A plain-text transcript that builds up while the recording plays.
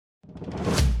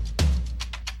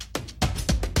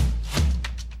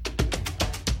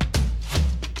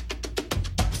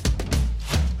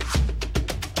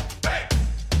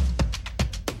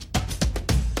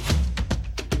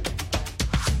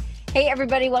Hey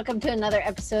everybody, welcome to another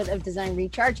episode of Design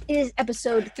Recharge. It is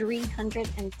episode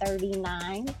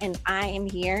 339 and I am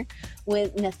here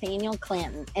with Nathanael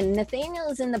Clanton. And Nathanael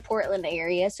is in the Portland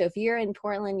area, so if you're in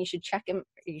Portland, you should check him.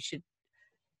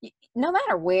 No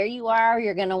matter where you are,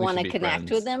 you're going to want to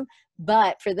connect with him.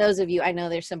 But for those of you, I know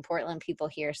there's some Portland people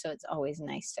here, so it's always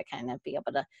nice to kind of be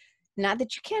able to, not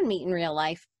that you can meet in real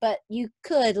life, but you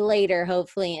could later,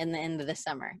 hopefully in the end of the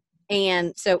summer.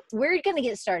 And so we're going to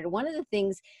get started. One of the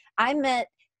things, I met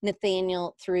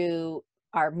Nathanael through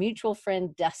our mutual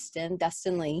friend, Dustin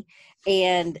Lee,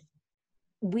 and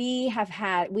we've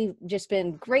just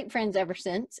been great friends ever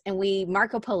since. And we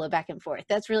Marco Polo back and forth.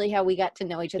 That's really how we got to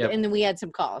know each other. Yep. And then we had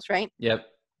some calls, right? Yep.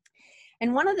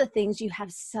 And one of the things, you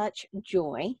have such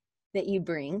joy that you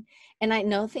bring. And I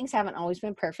know things haven't always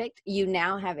been perfect. You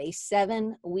now have a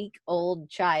 7-week-old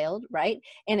child, right?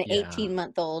 And an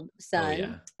 18-month-old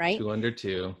son, right? 2 under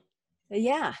 2.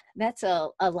 Yeah, that's a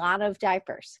lot of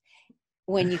diapers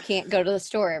when you can't go to the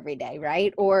store every day,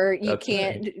 right? Or you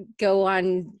can't go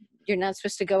on, you're not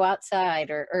supposed to go outside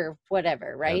or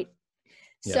whatever, right?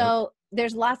 Yep. So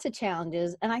there's lots of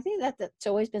challenges. And I think that's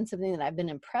always been something that I've been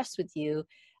impressed with you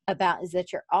about, is that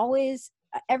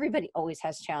everybody always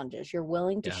has challenges. You're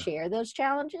willing to share those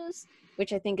challenges,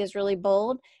 which I think is really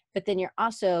bold. But then you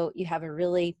have a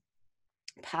really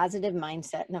positive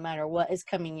mindset. No matter what is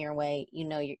coming your way,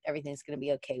 everything's going to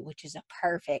be okay, which is a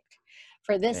perfect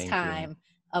for this time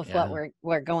of what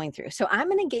we're going through. So I'm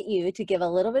going to get you to give a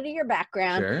little bit of your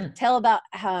background. Sure. Tell about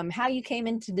how you came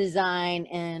into design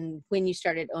and when you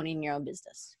started owning your own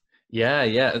business.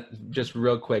 Yeah. Just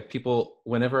real quick,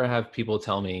 whenever I have people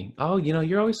tell me, oh,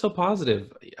 you're always so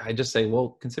positive, I just say,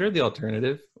 well, consider the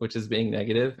alternative, which is being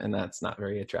negative, and that's not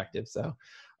very attractive. So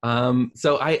I'm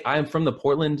from the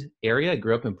Portland area. I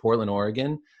grew up in Portland,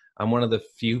 Oregon. I'm one of the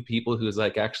few people who's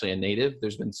actually a native.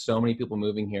 There's been so many people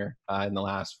moving here in the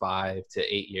last 5 to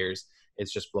 8 years.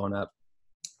 It's just blown up.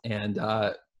 And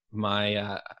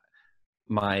my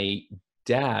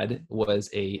dad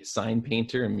was a sign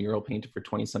painter and mural painter for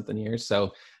 20-something years.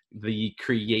 So the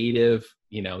creative,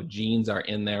 genes are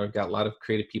in there. We've got a lot of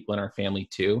creative people in our family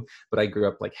too. But I grew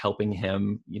up helping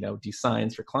him, do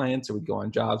signs for clients, or we'd go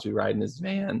on jobs. We'd ride in his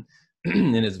van,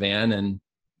 And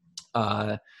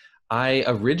I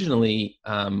originally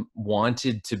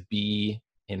wanted to be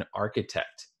an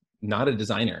architect, not a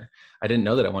designer. I didn't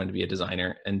know that I wanted to be a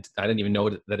designer, and I didn't even know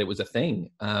that it was a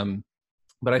thing.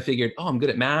 But I figured, I'm good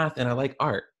at math and I like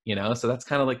art, so that's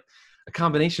kind of like a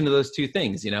combination of those two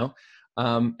things, And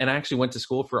I actually went to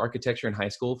school for architecture in high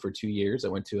school for 2 years. I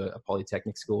went to a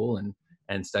polytechnic school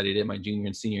and studied it my junior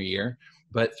and senior year.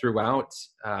 But throughout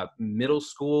middle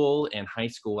school and high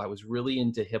school, I was really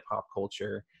into hip hop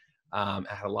culture. I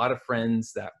had a lot of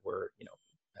friends that were,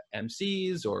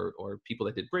 MCs or people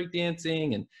that did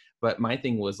breakdancing. But my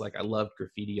thing was I loved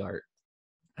graffiti art.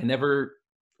 I never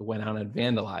went out and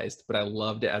vandalized, but I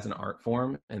loved it as an art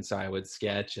form. And so I would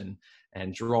sketch and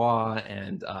draw,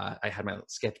 and I had my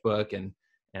sketchbook and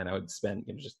I would spend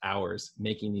just hours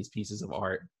making these pieces of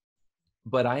art.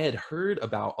 But I had heard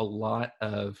about a lot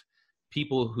of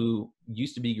people who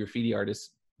used to be graffiti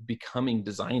artists becoming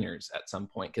designers at some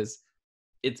point, because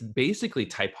it's basically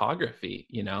typography,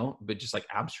 but just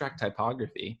abstract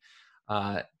typography.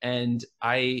 And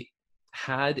I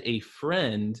had a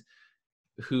friend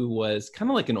who was kind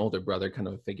of like an older brother kind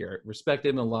of a figure. I respected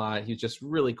him a lot. He was just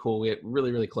really cool. We got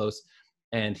really, really close.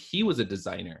 And he was a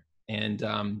designer. And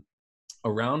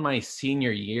around my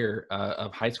senior year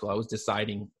of high school, I was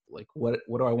deciding what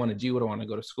do I want to do? What do I want to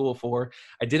go to school for?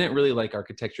 I didn't really like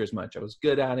architecture as much. I was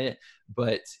good at it,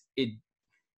 but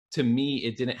to me,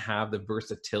 it didn't have the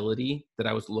versatility that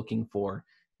I was looking for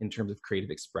in terms of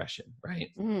creative expression, right?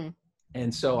 Mm.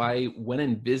 And so I went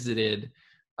and visited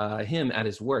him at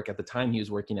his work. At the time, he was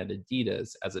working at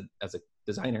Adidas as a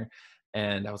designer.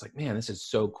 And I was like, man, this is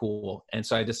so cool. And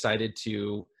so I decided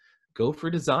to go for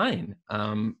design.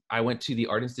 I went to the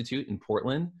Art Institute in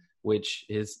Portland, which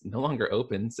is no longer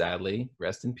open, sadly.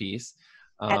 Rest in peace.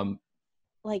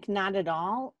 Not at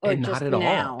all? Or not just at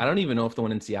now? all. I don't even know if the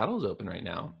one in Seattle is open right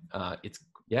now. It's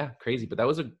crazy. But it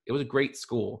was a great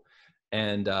school.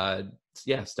 And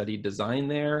studied design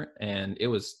there. And it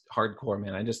was hardcore,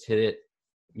 man. I just hit it,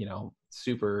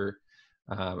 super.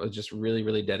 I was just really,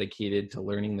 really dedicated to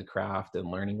learning the craft and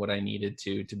learning what I needed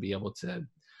to be able to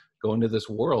go into this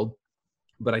world.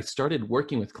 But I started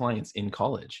working with clients in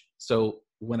college. So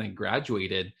when I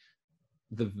graduated,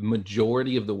 the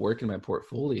majority of the work in my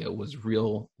portfolio was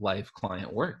real life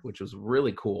client work, which was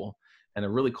really cool and a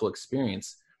really cool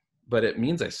experience. But it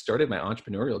means I started my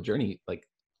entrepreneurial journey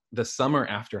the summer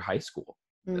after high school.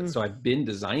 So I've been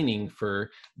designing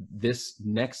for this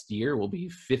next year will be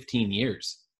 15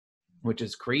 years, which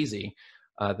is crazy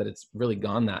that it's really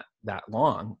gone that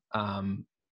long.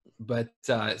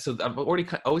 So I've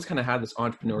always kind of had this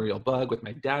entrepreneurial bug with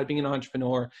my dad being an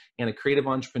entrepreneur and a creative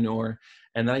entrepreneur.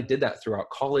 And then I did that throughout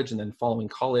college, and then following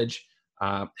college,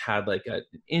 had like an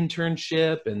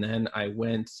internship. And then I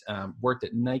worked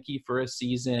at Nike for a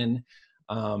season.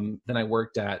 Then I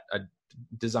worked at a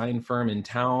design firm in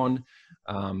town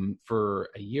for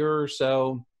a year or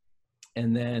so.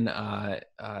 And then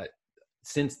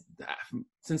since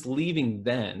leaving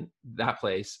that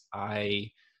place,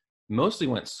 I mostly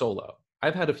went solo.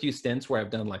 I've had a few stints where I've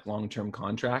done like long-term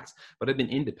contracts, but I've been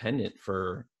independent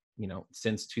for,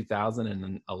 since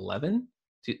 2011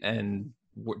 and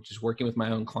just working with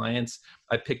my own clients.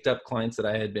 I picked up clients that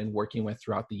I had been working with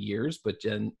throughout the years, but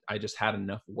then I just had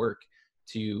enough work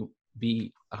to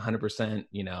be 100%,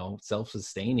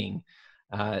 self-sustaining.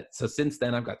 So since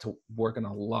then I've got to work on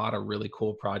a lot of really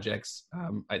cool projects.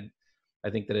 I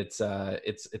think that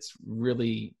it's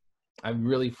really, I'm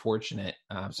really fortunate.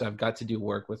 So I've got to do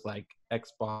work with like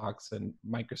Xbox and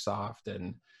Microsoft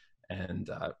and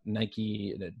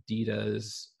Nike and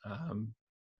Adidas.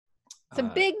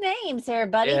 Some big names there,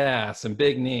 buddy. Yeah, some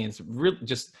big names. Really,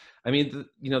 just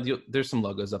there's some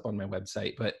logos up on my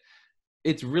website, but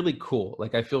it's really cool.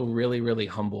 Like I feel really, really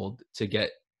humbled to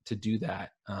get to do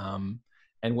that.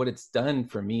 And what it's done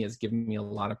for me is given me a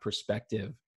lot of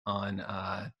perspective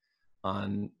on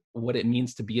what it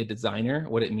means to be a designer,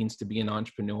 what it means to be an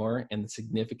entrepreneur, and the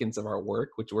significance of our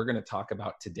work, which we're going to talk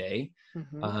about today.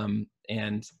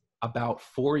 And about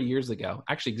 4 years ago,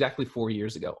 actually exactly 4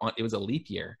 years ago, it was a leap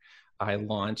year, I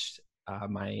launched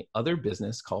my other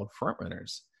business called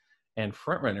Frontrunners. And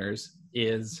Frontrunners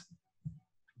is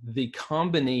the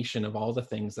combination of all the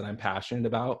things that I'm passionate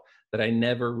about that I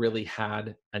never really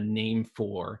had a name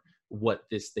for what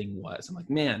this thing was. I'm like,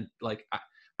 man, like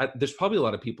there's probably a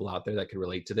lot of people out there that could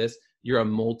relate to this. You're a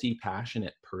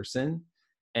multi-passionate person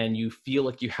and you feel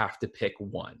like you have to pick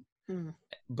one.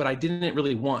 But I didn't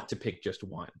really want to pick just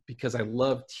one because I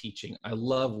love teaching. I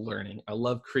love learning. I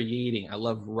love creating. I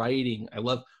love writing. I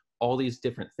love all these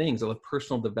different things. I love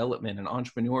personal development and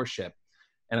entrepreneurship.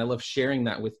 And I love sharing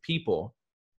that with people.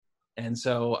 And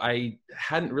so I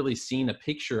hadn't really seen a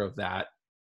picture of that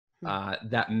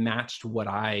that matched what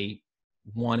I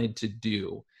wanted to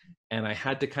do. And I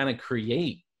had to kind of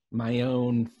create my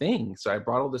own thing. So I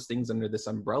brought all these things under this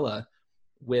umbrella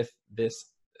with this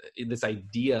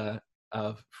idea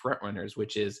of Frontrunners,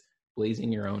 which is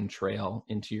blazing your own trail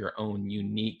into your own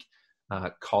unique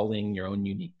calling, your own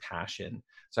unique passion.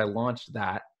 So I launched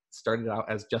that, started out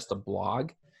as just a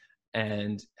blog,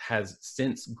 and has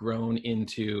since grown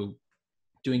into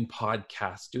doing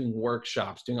podcasts, doing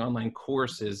workshops, doing online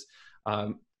courses.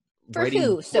 For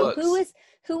who? Books. So who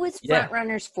is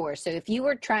Frontrunners for? So if you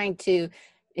were trying to,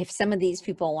 if some of these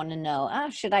people want to know,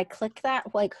 should I click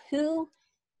that? Like who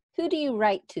do you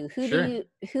write to?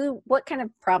 What kind of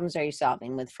problems are you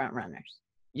solving with Frontrunners?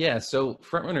 Yeah, so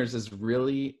Frontrunners is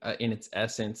really, in its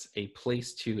essence, a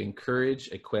place to encourage,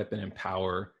 equip, and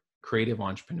empower creative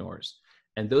entrepreneurs.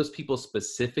 And those people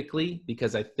specifically,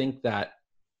 because I think that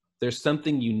there's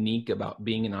something unique about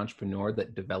being an entrepreneur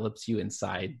that develops you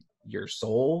inside your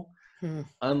soul,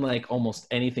 unlike almost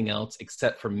anything else,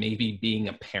 except for maybe being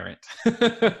a parent.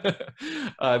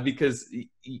 Because,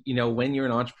 when you're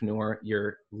an entrepreneur,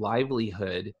 your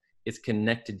livelihood is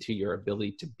connected to your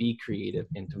ability to be creative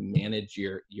and to manage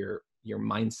your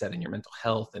mindset and your mental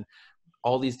health, and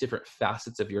all these different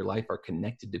facets of your life are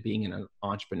connected to being an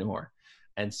entrepreneur.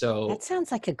 And so that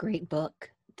sounds like a great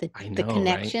book. The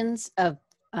connections of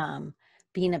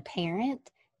being a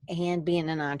parent and being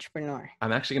an entrepreneur.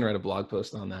 I'm actually going to write a blog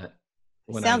post on that.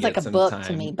 Sounds like a book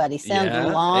to me, buddy.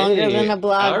 Sounds longer than a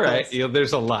blog post. All right. Post.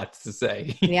 There's a lot to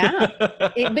say. Yeah.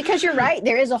 Because you're right.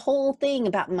 There is a whole thing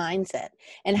about mindset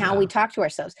and how we talk to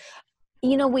ourselves.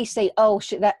 We say,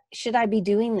 should I be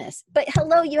doing this? But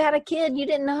hello, you had a kid. You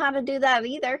didn't know how to do that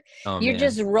either. You're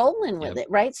just rolling with it,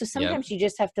 right? So sometimes you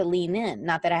just have to lean in.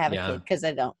 Not that I have a kid, because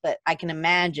I don't, but I can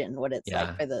imagine what it's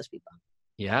like for those people.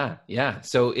 Yeah.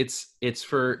 So it's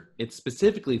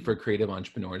specifically for creative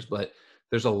entrepreneurs, but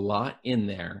there's a lot in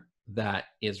there that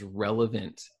is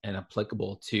relevant and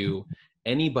applicable to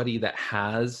anybody that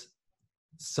has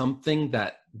something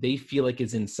that they feel like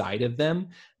is inside of them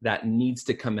that needs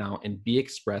to come out and be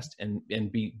expressed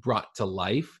and be brought to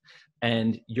life.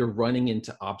 And you're running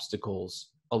into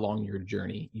obstacles along your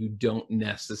journey. You don't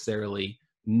necessarily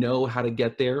know how to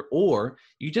get there, or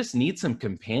you just need some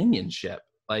companionship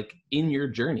like in your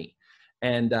journey.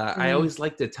 And I always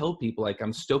like to tell people, like,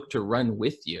 I'm stoked to run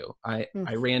with you. I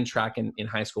ran track in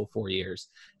high school 4 years.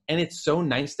 And it's so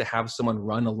nice to have someone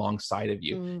run alongside of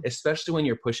you, especially when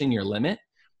you're pushing your limit.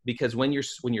 Because when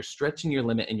you're stretching your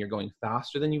limit and you're going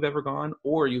faster than you've ever gone,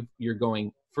 or you're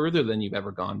going further than you've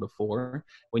ever gone before,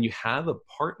 when you have a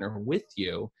partner with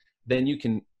you, then you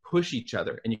can push each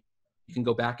other, and you can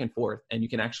go back and forth, and you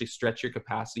can actually stretch your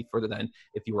capacity further than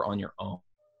if you were on your own.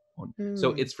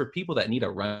 So it's for people that need a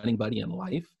running buddy in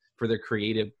life for their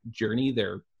creative journey,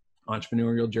 their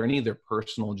entrepreneurial journey, their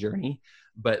personal journey.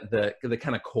 But the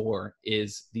kind of core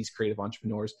is these creative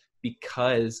entrepreneurs,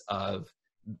 because of,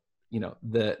 you know,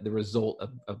 the result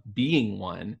of being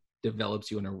one develops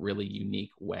you in a really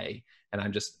unique way. And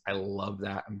I love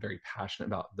that. I'm very passionate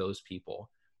about those people.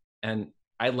 And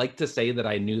I like to say that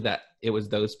I knew that it was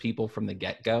those people from the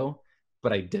get-go,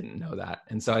 but I didn't know that.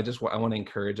 And so I want to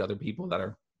encourage other people that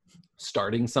are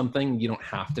starting something. You don't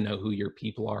have to know who your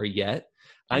people are yet.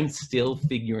 I'm still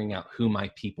figuring out who my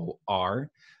people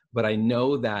are, but I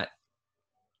know that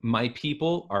my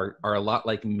people are a lot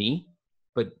like me,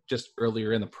 but just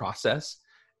earlier in the process.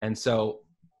 And so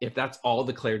if that's all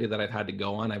the clarity that I've had to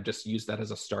go on, I've just used that as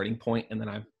a starting point, and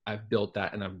then I've built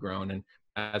that, and I've grown. And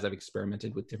as I've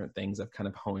experimented with different things, I've kind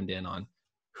of honed in on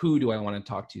who do I want to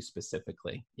talk to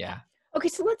specifically. Yeah. Okay,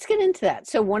 so let's get into that.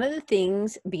 So one of the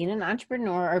things, being an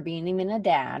entrepreneur or being even a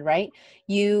dad, right?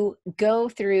 You go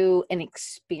through an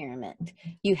experiment.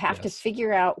 You have to Yes.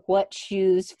 figure out what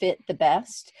shoes fit the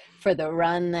best for the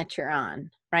run that you're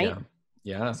on, right?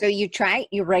 Yeah. So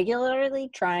you're regularly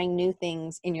trying new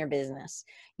things in your business.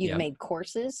 You've made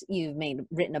courses,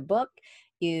 written a book,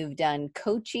 you've done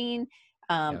coaching,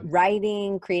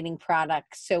 writing, creating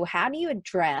products. So how do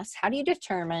you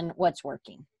determine what's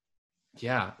working?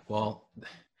 Yeah. Well,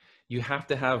 you have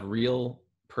to have real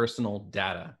personal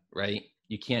data, right?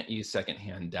 You can't use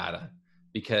secondhand data,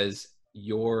 because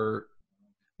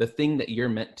the thing that you're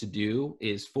meant to do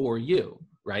is for you,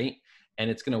 right? And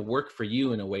it's going to work for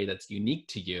you in a way that's unique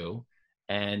to you.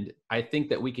 And I think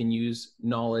that we can use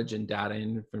knowledge and data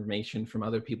and information from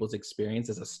other people's experience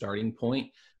as a starting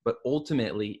point. But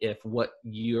ultimately, if what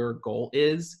your goal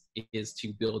is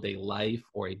to build a life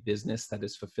or a business that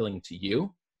is fulfilling to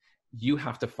you, you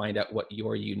have to find out what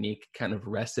your unique kind of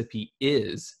recipe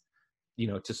is, you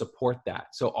know, to support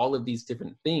that. So all of these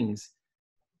different things,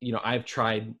 you know, I've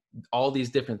tried all these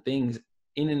different things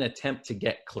in an attempt to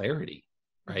get clarity,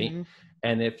 right?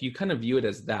 And if you kind of view it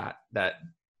as that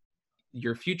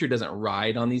your future doesn't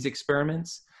ride on these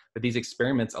experiments, but these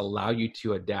experiments allow you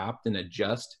to adapt and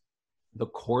adjust the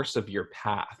course of your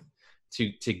path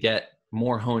to get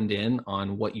more honed in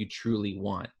on what you truly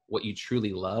want, what you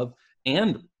truly love,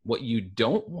 and what you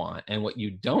don't want and what you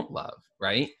don't love,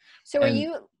 right? So are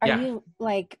you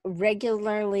like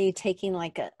regularly taking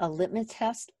like a litmus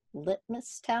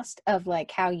test of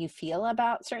like how you feel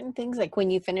about certain things? Like when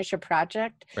you finish a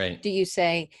project, Right. do you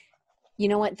say, you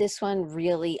know what, this one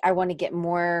really, I want to get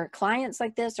more clients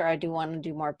like this, or I do want to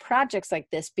do more projects like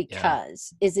this?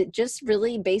 Because is it just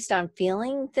really based on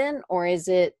feeling then, or is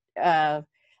it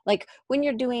like when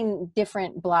you're doing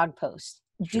different blog posts,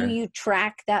 do you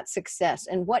track that success?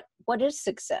 And what is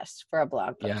success for a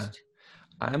blog post?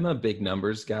 Yeah, I'm a big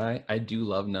numbers guy. I do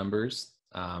love numbers,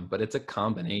 but it's a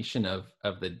combination of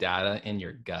the data and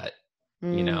your gut.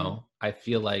 You know, I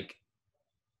feel like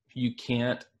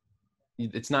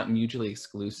it's not mutually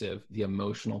exclusive, the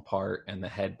emotional part and the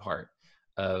head part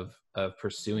of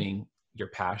pursuing your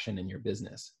passion in your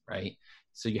business, right?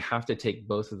 So you have to take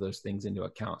both of those things into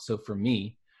account. So for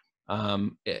me,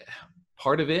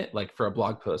 part of it, like for a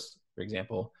blog post, for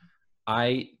example,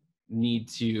 I need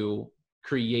to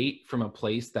create from a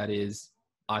place that is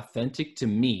authentic to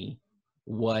me,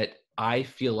 what I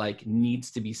feel like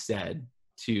needs to be said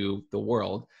to the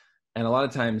world. And a lot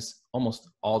of times, almost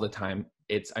all the time,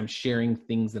 I'm sharing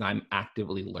things that I'm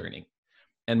actively learning.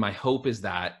 And my hope is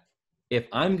that if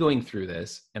I'm going through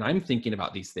this and I'm thinking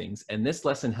about these things and this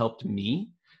lesson helped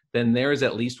me, then there is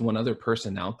at least one other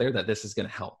person out there that this is going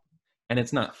to help. And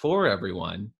it's not for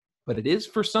everyone, but it is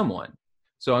for someone.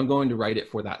 So I'm going to write it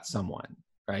for that someone,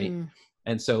 right?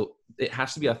 And so it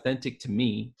has to be authentic to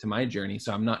me, to my journey.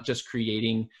 So I'm not just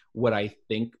creating what I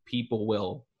think people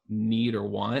will need or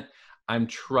want. I'm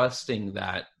trusting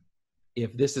that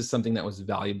if this is something that was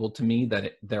valuable to me,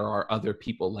 that there are other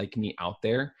people like me out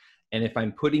there. And if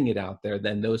I'm putting it out there,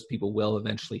 then those people will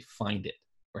eventually find it,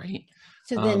 right?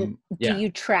 So then do you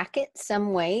track it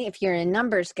some way if you're a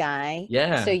numbers guy?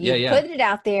 So you put it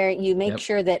out there, you make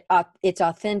sure that it's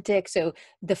authentic. So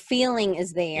the feeling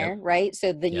is there, right?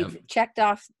 So that you've checked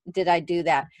off, did I do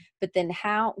that? But then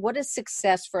what does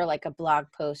success for like a blog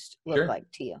post look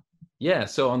like to you? Yeah.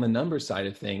 So on the number side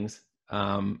of things,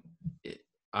 it-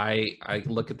 I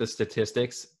look at the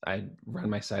statistics. I run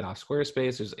my site off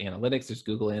Squarespace. There's analytics. There's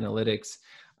Google Analytics,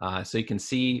 so you can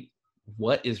see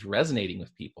what is resonating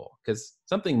with people. Because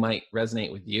something might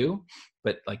resonate with you,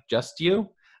 but like just you,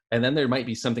 and then there might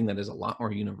be something that is a lot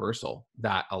more universal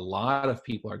that a lot of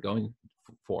people are going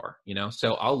for.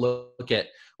 So I'll look at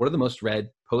what are the most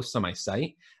read posts on my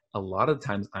site. A lot of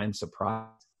times I'm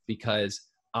surprised because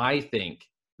I think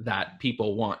that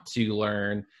people want to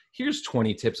learn, here's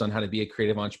 20 tips on how to be a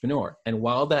creative entrepreneur. And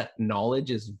while that knowledge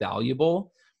is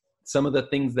valuable, some of the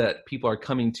things that people are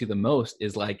coming to the most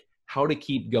is like how to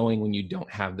keep going when you don't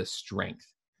have the strength,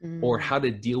 or Mm. how to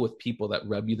deal with people that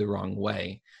rub you the wrong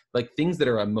way, like things that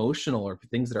are emotional or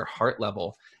things that are heart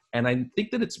level. And I think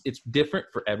that it's different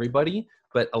for everybody,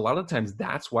 but a lot of times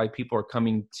that's why people are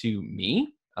coming to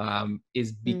me,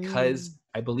 is Mm. because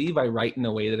I believe I write in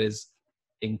a way that is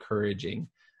encouraging.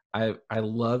 I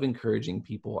love encouraging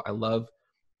people. I love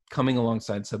coming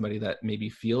alongside somebody that maybe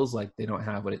feels like they don't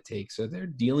have what it takes, or they're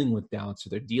dealing with doubts, or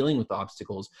they're dealing with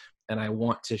obstacles. And I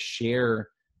want to share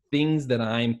things that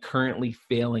I'm currently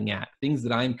failing at, things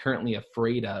that I'm currently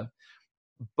afraid of,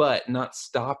 but not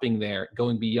stopping there,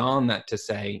 going beyond that to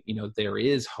say, there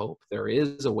is hope. There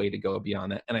is a way to go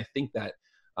beyond that. And I think that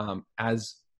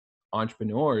as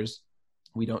entrepreneurs,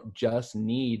 we don't just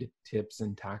need tips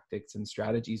and tactics and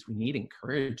strategies. We need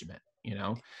encouragement.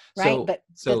 Right. So, But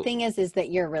the thing is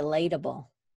that you're relatable,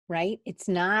 right? It's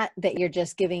not that you're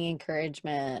just giving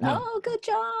encouragement. no, Oh, good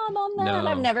job on that.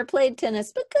 I've no, never played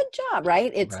tennis, but good job,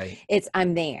 right? right. It's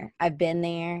I'm there. I've been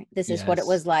there. This is what it Yes.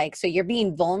 was like. So you're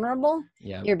being vulnerable,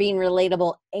 Yeah. you're being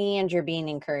relatable, and you're being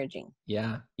encouraging.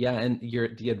 Yeah. Yeah. And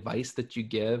the advice that you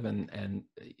give and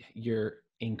your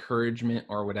encouragement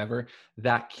or whatever,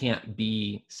 that can't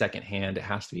be secondhand. It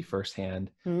has to be firsthand.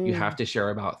 You have Mm. to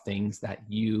share about things that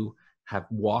you have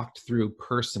walked through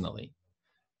personally,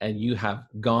 and you have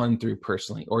gone through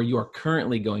personally, or you are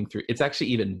currently going through. It's actually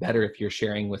even better if you're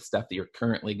sharing with stuff that you're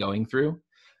currently going through.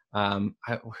 I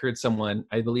heard someone,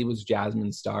 I believe it was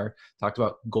Jasmine Star, talked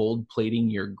about gold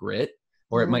plating your grit,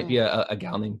 or it might be Mm. a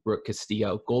gal named Brooke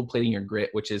Castillo, gold plating your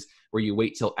grit, which is where you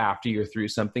wait till after you're through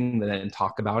something and then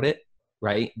talk about it,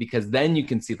 right? Because then you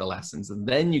can see the lessons, and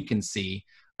then you can see,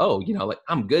 oh, like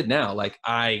I'm good now. Like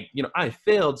I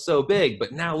failed so big,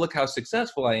 but now look how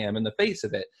successful I am in the face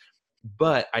of it.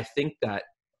 But I think that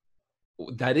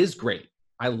is great.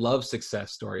 I love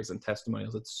success stories and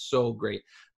testimonials. It's so great.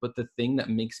 But the thing that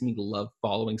makes me love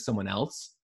following someone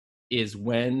else is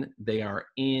when they are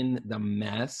in the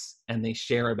mess and they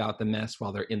share about the mess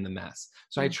while they're in the mess.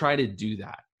 So I Mm. try to do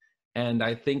that. And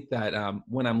I think that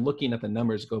when I'm looking at the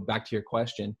numbers, go back to your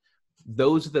question,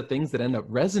 those are the things that end up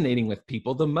resonating with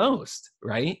people the most,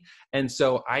 right? And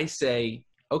so I say,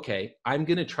 okay, I'm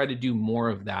going to try to do more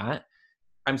of that.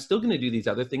 I'm still going to do these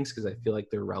other things because I feel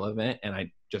like they're relevant and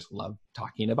I just love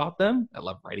talking about them. I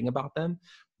love writing about them,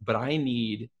 but I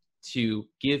need to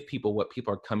give people what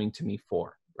people are coming to me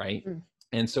for, right? Mm.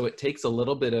 And so it takes a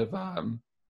little bit of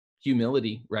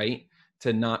humility, right?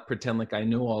 To not pretend like I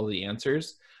know all the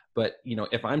answers. But,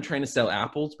 if I'm trying to sell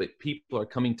apples, but people are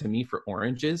coming to me for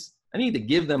oranges, I need to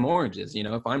give them oranges.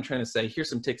 If I'm trying to say, here's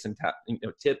some tips and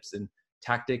tips and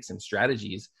tactics and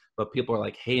strategies, but people are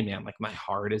like, hey man, like my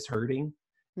heart is hurting.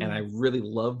 And I Mm. really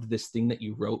loved this thing that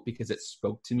you wrote because it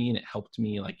spoke to me and it helped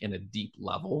me like in a deep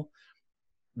level.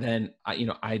 Then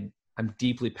I'm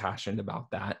deeply passionate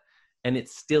about that. And it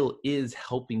still is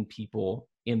helping people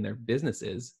in their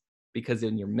businesses, because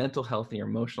in your mental health and your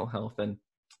emotional health and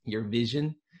your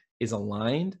vision is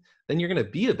aligned, then you're going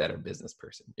to be a better business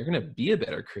person. You're going to be a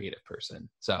better creative person.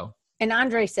 So, And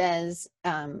Andre says,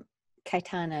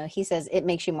 Caetano, he says it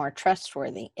makes you more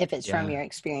trustworthy if it's from yeah, your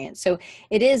experience. So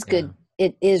it is yeah, good.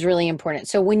 It is really important.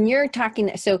 So when you're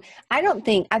talking, so I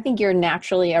think you're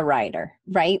naturally a writer,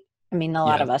 right? I mean, a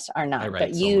lot yeah. of us are I not, but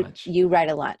write so much. you write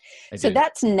a lot. I So do.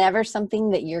 that's never something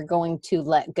that you're going to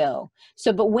let go.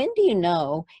 So, but when do you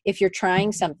know if you're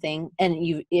trying something and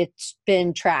it's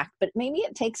been tracked, but maybe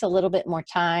it takes a little bit more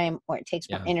time or it takes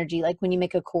more Yeah. energy, like when you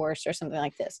make a course or something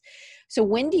like this. So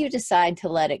when do you decide to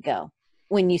let it go?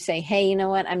 When you say, hey, you know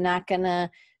what, I'm not going to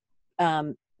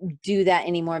do that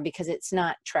anymore because it's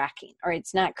not tracking or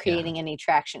it's not Yeah. creating any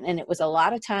traction. And it was a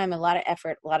lot of time, a lot of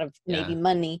effort, a lot of maybe Yeah.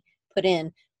 money put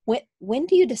in. When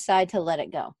do you decide to let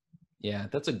it go? Yeah.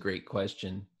 That's a great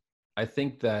question. I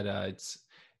think that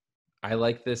I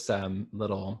like this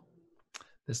little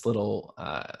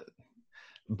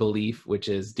belief, which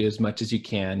is do as much as you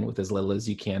can with as little as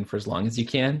you can for as long as you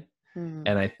can. Hmm.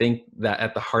 And I think that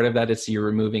at the heart of that is you're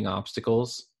removing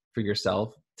obstacles for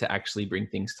yourself to actually bring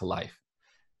things to life.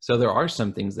 So there are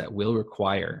some things that will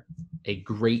require a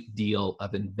great deal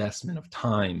of investment of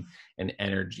time and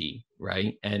energy,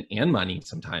 right? And money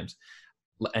sometimes.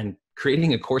 And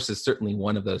creating a course is certainly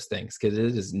one of those things, because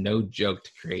it is no joke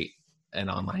to create an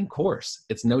online course.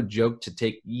 It's no joke to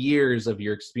take years of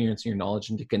your experience and your knowledge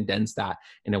and to condense that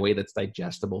in a way that's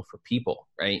digestible for people,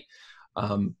 right?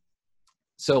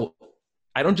 So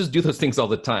I don't just do those things all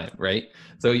the time, right?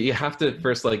 So you have to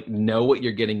first like know what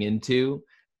you're getting into,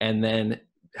 and then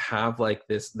have like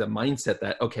the mindset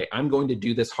that, okay, I'm going to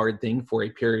do this hard thing for a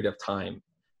period of time.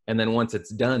 And then once it's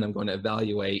done, I'm going to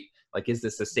evaluate, like, is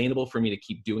this sustainable for me to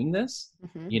keep doing this?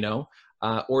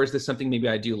 Or is this something maybe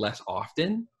I do less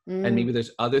often? And maybe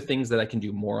there's other things that I can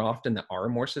do more often that are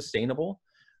more sustainable.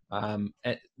 And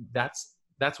that's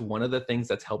one of the things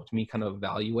that's helped me kind of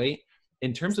evaluate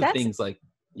in terms of things like,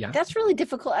 that's really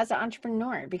difficult as an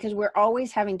entrepreneur, because we're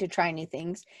always having to try new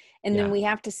things. And then we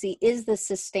have to see, is this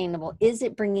sustainable? Is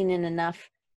it bringing in enough,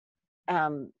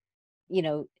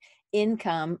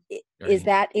 income? Right. Is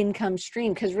that income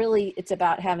stream? Because really it's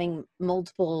about having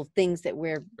multiple things that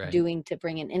we're doing to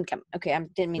bring in income. Okay. I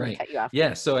didn't mean to cut you off.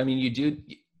 Yeah. So, I mean,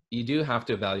 you do have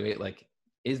to evaluate, like,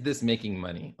 is this making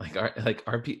money? Like,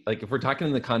 if we're talking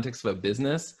in the context of a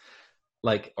business,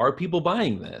 like, are people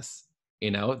buying this?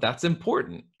 That's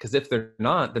important, because if they're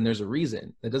not, then there's a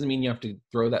reason. That doesn't mean you have to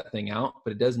throw that thing out,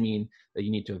 but it does mean that you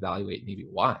need to evaluate maybe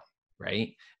why,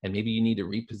 right? And maybe you need to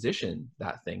reposition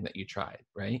that thing that you tried,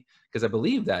 right? Because I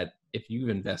believe that if you've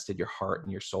invested your heart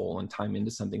and your soul and time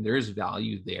into something, there is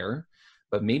value there,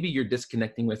 but maybe you're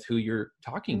disconnecting with who you're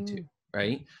talking to,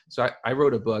 right? So I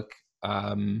wrote a book,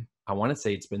 I want to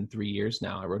say it's been 3 years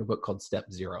now. I wrote a book called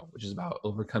Step Zero, which is about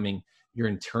overcoming your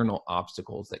internal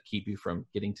obstacles that keep you from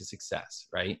getting to success,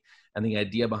 right? And the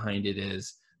idea behind it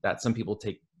is that some people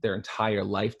take their entire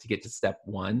life to get to step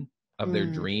one of their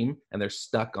dream, and they're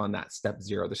stuck on that step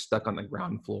zero. They're stuck on the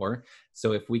ground floor.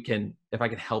 So if I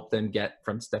can help them get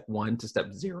from step one to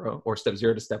step zero, or step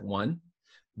zero to step one,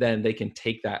 then they can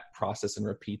take that process and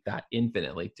repeat that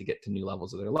infinitely to get to new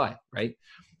levels of their life, right?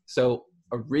 So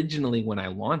originally when I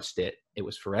launched it, it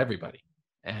was for everybody.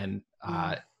 And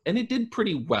it did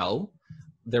pretty well.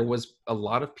 There was a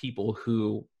lot of people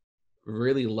who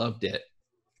really loved it,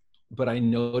 but I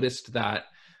noticed that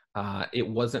it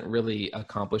wasn't really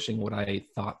accomplishing what I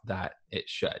thought that it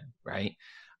should, right?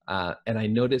 And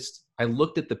I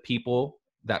looked at the people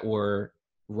that were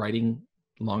writing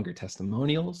longer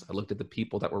testimonials. I looked at the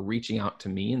people that were reaching out to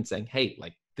me and saying, hey,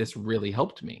 like, this really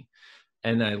helped me.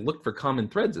 And I looked for common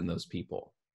threads in those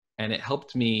people, and it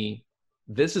helped me.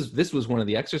 This was one of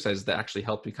the exercises that actually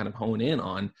helped me kind of hone in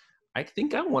on, I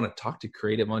think I want to talk to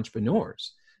creative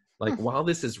entrepreneurs. Like, while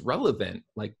this is relevant,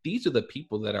 like, these are the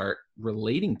people that are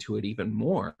relating to it even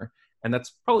more. And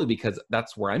that's probably because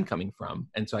that's where I'm coming from.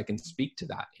 And so I can speak to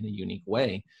that in a unique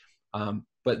way.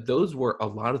 But those were a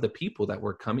lot of the people that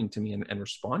were coming to me and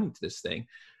responding to this thing.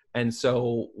 And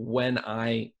so when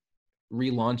I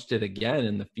relaunched it again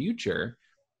in the future,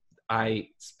 I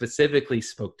specifically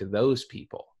spoke to those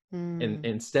people and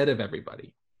instead of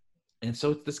everybody. And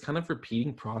so it's this kind of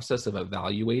repeating process of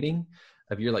evaluating,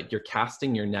 of you're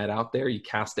casting your net out there, you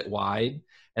cast it wide.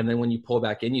 And then when you pull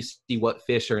back in, you see what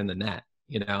fish are in the net,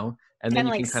 and then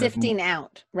you like can sifting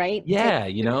out, right? Yeah.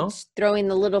 Throwing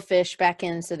the little fish back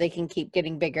in so they can keep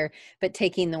getting bigger, but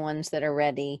taking the ones that are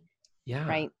ready. Yeah.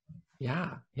 Right.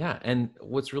 Yeah. Yeah. And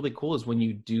what's really cool is when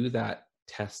you do that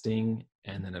testing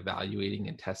and then evaluating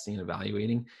and testing and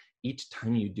evaluating, each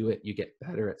time you do it, you get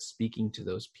better at speaking to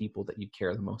those people that you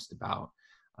care the most about.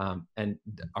 And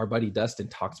our buddy Dustin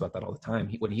talks about that all the time.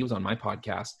 When he was on my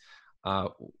podcast, I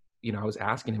was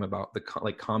asking him about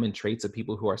the common traits of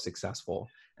people who are successful.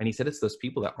 And he said, it's those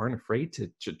people that aren't afraid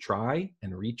to try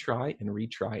and retry and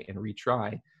retry and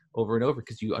retry over and over,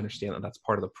 because you understand that that's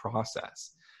part of the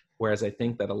process. Whereas I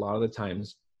think that a lot of the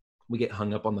times we get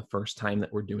hung up on the first time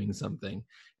that we're doing something,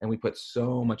 and we put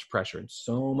so much pressure and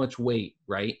so much weight,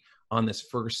 right, on this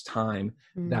first time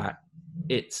that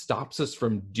it stops us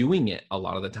from doing it a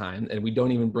lot of the time, and we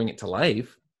don't even bring it to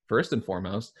life, first and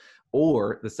foremost.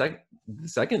 Or the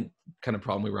second kind of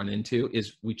problem we run into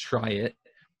is we try it,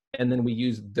 and then we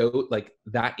use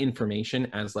that information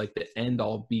as like the end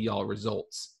all be all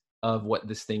results of what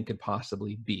this thing could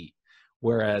possibly be.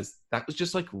 Whereas that was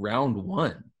just like round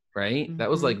one, right? That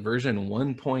was like version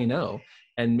 1.0.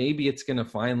 And maybe it's going to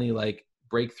finally like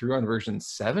break through on version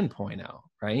 7.0,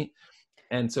 right?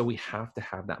 And so we have to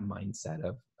have that mindset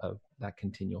of that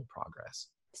continual progress.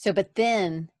 So, but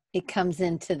then it comes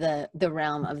into the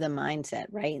realm of the mindset,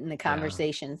 right? And the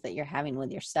conversations that you're having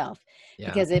with yourself.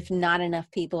 Because if not enough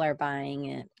people are buying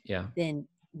it, then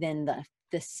the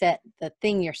the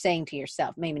thing you're saying to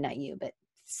yourself, maybe not you, but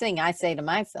thing I say to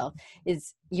myself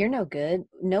is, you're no good.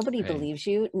 Nobody Right. believes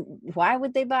you. Why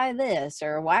would they buy this?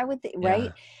 Or why would they, right? Yeah.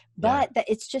 Yeah. But that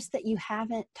it's just that you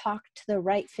haven't talked to the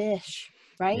right fish,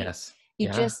 right? Yes. You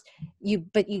Yeah. just,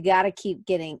 but you got to keep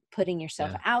putting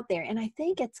yourself Yeah. out there. And I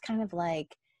think it's kind of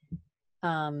like,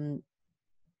 I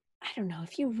don't know,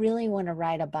 if you really want to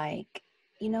ride a bike,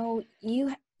 you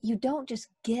don't just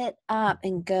get up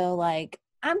and go like,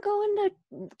 I'm going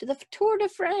to the Tour de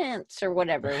France or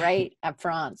whatever, right?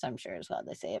 France, I'm sure is how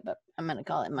they say it, but I'm going to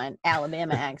call it in my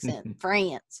Alabama accent,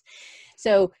 France.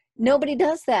 So nobody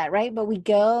does that, right? But we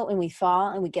go and we fall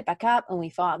and we get back up and we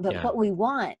fall. But Yeah. what we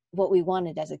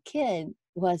wanted as a kid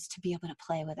was to be able to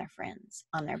play with our friends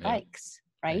on their Right. bikes,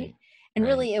 right? Right. And Right.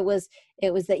 really it was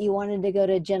that you wanted to go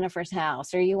to Jennifer's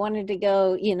house, or you wanted to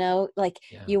go, like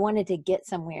Yeah. you wanted to get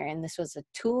somewhere, and this was a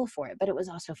tool for it. But it was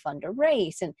also fun to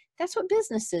race, and that's what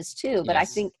business is too. But I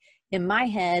Yes. think in my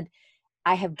head,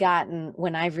 I have gotten,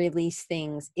 when I've released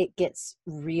things, it gets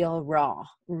real raw,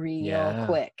 real Yeah.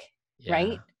 quick,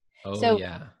 right? Yeah. Oh, So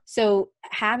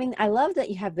yeah. I love that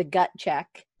you have the gut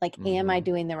check, like, am I Mm-hmm.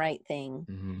 doing the right thing?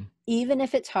 Mm-hmm. Even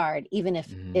if it's hard, even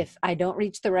Mm-hmm. if I don't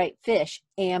reach the right fish,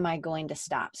 am I going to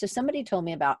stop? So somebody told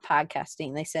me about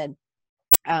podcasting. They said,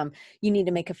 you need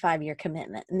to make a 5-year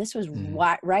commitment. And this was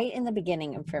Mm-hmm. right in the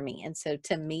beginning for me. And so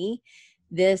to me,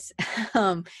 this,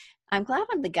 I'm glad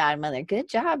I'm the godmother. Good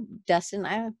job, Dustin.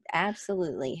 I'm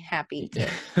absolutely happy to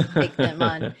take them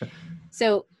on.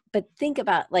 So, but think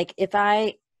about, like, if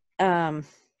I,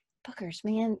 bookers,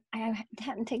 man, I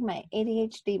hadn't taken my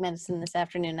ADHD medicine this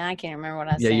afternoon. Now I can't remember what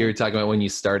I was Yeah, you were saying. talking about when you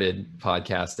started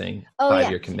podcasting, Oh, yeah.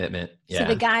 5-year commitment. So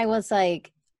the Yeah. guy was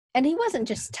like, and he wasn't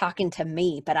just talking to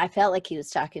me, but I felt like he was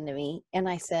talking to me. And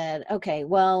I said, okay,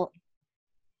 well,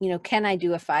 can I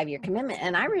do a 5-year commitment?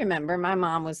 And I remember my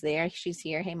mom was there. She's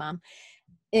here. Hey, Mom.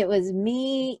 It was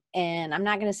me, and I'm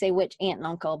not going to say which aunt and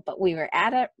uncle, but we were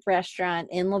at a restaurant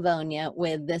in Livonia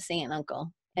with this aunt and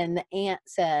uncle. And the aunt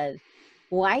said,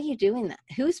 why are you doing that?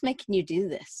 Who's making you do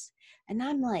this? And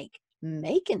I'm like,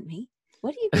 making me?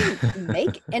 What do you mean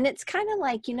make? And it's kind of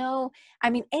like,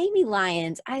 Amy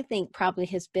Lyons, I think, probably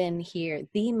has been here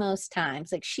the most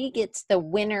times. Like, she gets the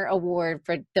winner award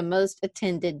for the most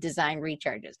attended design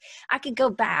recharges. I could go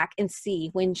back and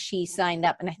see when she signed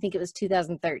up, and I think it was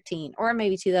 2013 or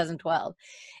maybe 2012,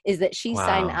 is that she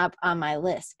signed Wow. up on my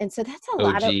list. And so that's a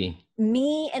lot of, OG.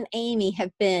 me and Amy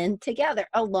have been together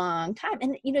a long time.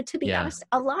 And, to be Yeah. honest,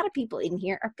 a lot of people in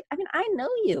here I know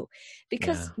you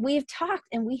because Yeah. we've talked,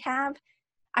 and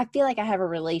I feel like I have a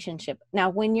relationship. Now,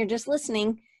 when you're just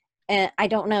listening, I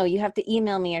don't know, you have to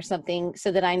email me or something so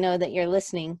that I know that you're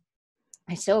listening.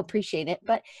 I so appreciate it.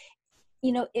 But,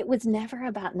 it was never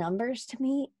about numbers to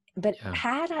me. But Yeah.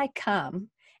 had I come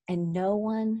and no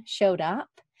one showed up,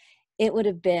 it would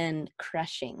have been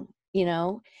crushing,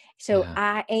 So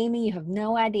Yeah. Amy, you have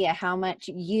no idea how much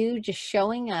you just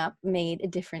showing up made a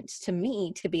difference to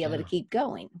me to be able to Yeah. keep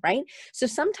going, right? So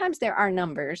sometimes there are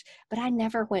numbers, but I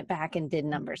never went back and did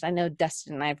numbers. I know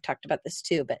Dustin and I have talked about this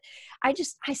too, but I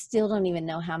still don't even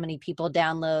know how many people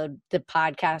download the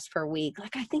podcast per week.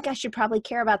 Like, I think I should probably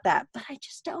care about that, but I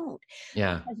just don't.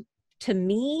 Yeah. Because to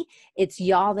me, it's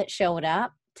y'all that showed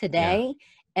up Yeah. today.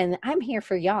 And I'm here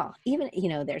for y'all. Even,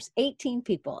 there's 18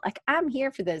 people. Like, I'm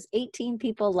here for those 18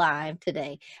 people live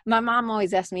today. My mom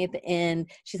always asks me at the end,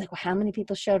 she's like, well, how many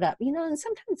people showed up? And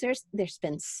sometimes there's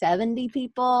been 70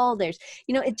 people. There's,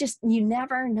 it just, you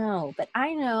never know. But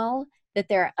I know that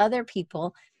there are other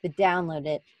people that download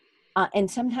it.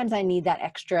 And sometimes I need that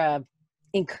extra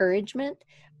encouragement.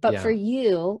 But Yeah. for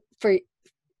you,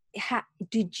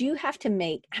 did you have to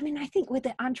make, I think with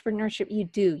the entrepreneurship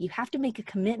you have to make a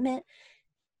commitment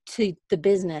to the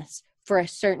business for a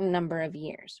certain number of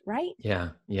years, right? Yeah.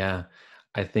 Yeah.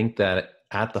 I think that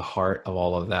at the heart of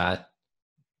all of that,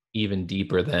 even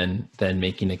deeper than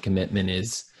making a commitment,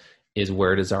 is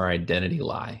where does our identity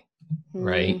lie,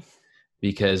 right?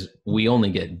 Because we only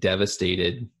get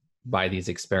devastated by these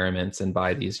experiments and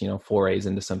by these, forays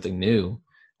into something new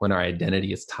when our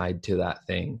identity is tied to that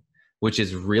thing, which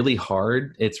is really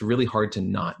hard. It's really hard to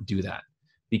not do that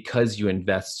because you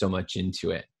invest so much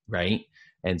into it, right?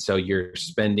 And so you're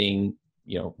spending,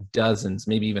 dozens,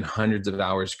 maybe even hundreds of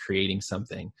hours creating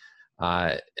something.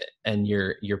 And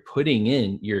you're putting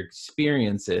in your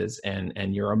experiences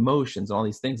and your emotions and all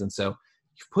these things. And so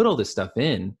you've put all this stuff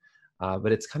in,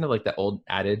 but it's kind of like that old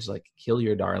adage, like, kill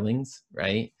your darlings,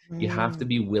 right? You have to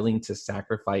be willing to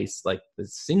sacrifice like the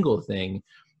single thing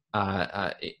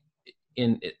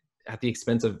in at the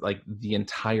expense of like the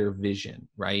entire vision,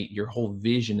 right? Your whole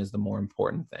vision is the more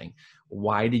important thing.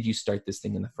 Why did you start this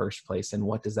thing in the first place? And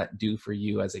what does that do for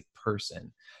you as a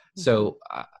person? So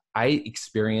I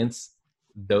experience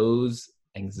those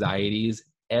anxieties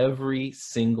every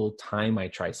single time I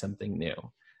try something new.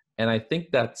 And I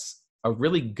think that's a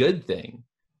really good thing,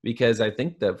 because I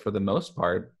think that for the most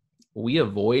part, we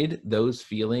avoid those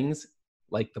feelings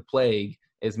like the plague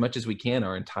as much as we can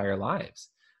our entire lives.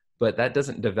 But that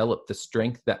doesn't develop the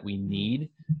strength that we need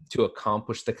to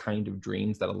accomplish the kind of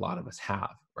dreams that a lot of us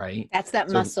have, right? That's that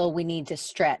So muscle we need to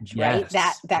stretch, right? That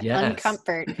yes, that yes.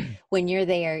 uncomfort when you're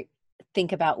there,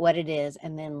 think about what it is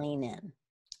and then lean in.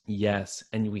 Yes,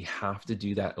 and we have to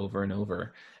do that over and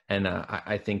over. And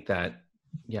I think that,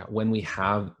 yeah, when we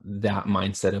have that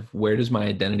mindset of where does my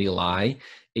identity lie,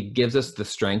 it gives us the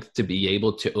strength to be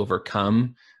able to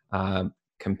overcome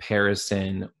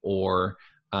comparison or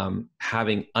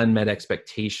having unmet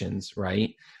expectations,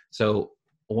 right? So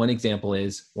one example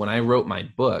is when I wrote my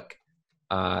book,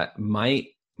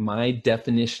 my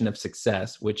definition of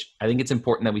success, which I think it's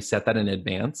important that we set that in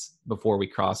advance before we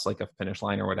cross like a finish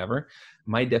line or whatever.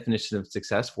 My definition of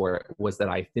success for it was that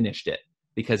I finished it,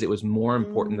 because it was more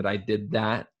important that I did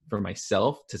that for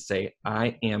myself, to say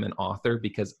I am an author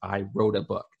because I wrote a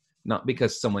book, not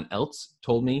because someone else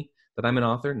told me that I'm an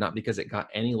author, not because it got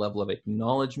any level of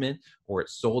acknowledgement or it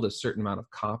sold a certain amount of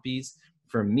copies.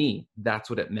 For me, that's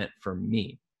what it meant for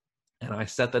me. And I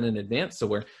set that in advance.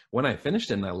 So when I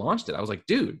finished it and I launched it, I was like,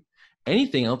 dude,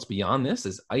 anything else beyond this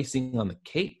is icing on the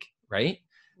cake, right?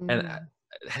 And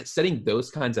setting those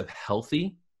kinds of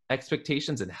healthy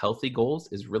expectations and healthy goals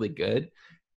is really good.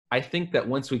 I think that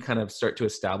once we kind of start to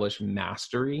establish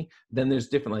mastery, then there's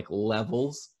different like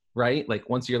levels, right? Like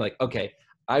once you're like, okay,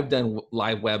 I've done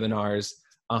live webinars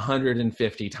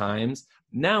 150 times.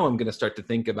 Now I'm going to start to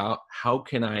think about how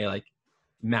can I like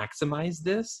maximize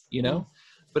this, you know?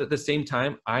 But at the same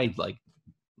time, I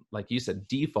like you said,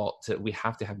 default to, we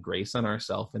have to have grace on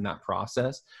ourselves in that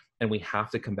process. And we have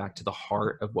to come back to the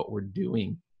heart of what we're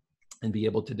doing and be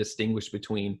able to distinguish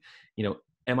between, you know,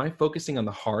 am I focusing on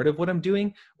the heart of what I'm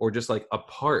doing, or just like a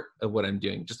part of what I'm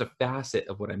doing, just a facet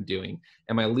of what I'm doing?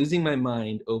 Am I losing my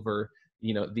mind over,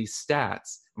 you know, these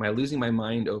stats? Am I losing my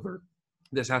mind over,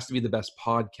 this has to be the best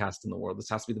podcast in the world, this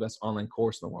has to be the best online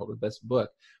course in the world, the best book,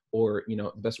 or, you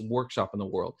know, the best workshop in the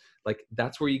world? Like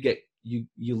that's where you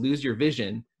lose your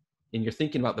vision, and you're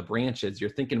thinking about the branches, you're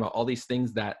thinking about all these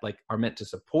things that like are meant to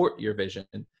support your vision.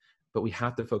 But we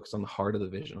have to focus on the heart of the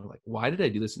vision. Like, why did I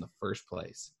do this in the first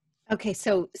place? Okay,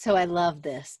 so I love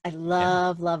this. I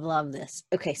love this.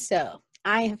 Okay, so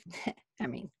I have, I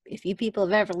mean, if you people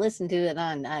have ever listened to it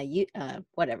on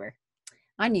whatever,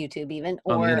 on YouTube even,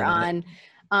 On the or internet.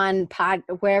 on pod,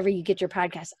 wherever you get your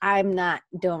podcast,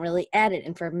 don't really edit.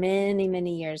 And for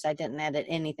many years, I didn't edit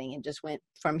anything. It just went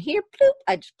from here, bloop,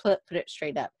 I just put it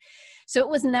straight up. So it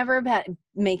was never about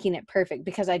making it perfect,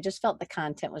 because I just felt the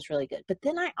content was really good. But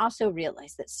then I also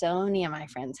realized that so many of my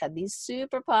friends had these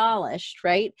super polished,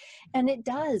 right? And it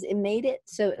made it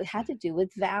so it had to do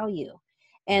with value.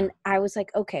 And I was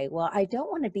like, okay, well, I don't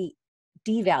want to be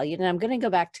devalued. And I'm going to go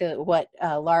back to what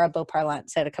Laura Beauparlant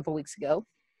said a couple weeks ago.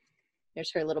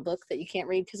 There's her little book that you can't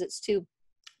read because it's too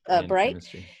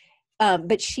bright.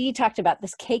 But she talked about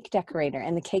this cake decorator,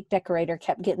 and the cake decorator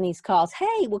kept getting these calls.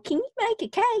 Hey, well, can you make a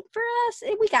cake for us?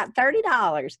 And we got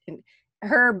 $30. And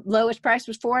her lowest price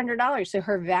was $400. So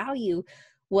her value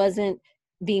wasn't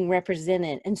being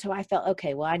represented. And so I felt,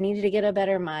 okay, well, I needed to get a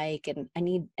better mic, and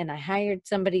I hired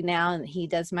somebody now, and he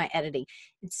does my editing.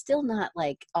 It's still not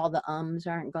like all the ums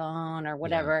aren't gone or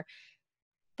whatever.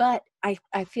 But I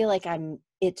feel like I'm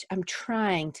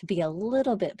trying to be a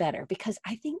little bit better, because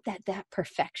I think that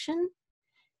perfection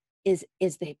is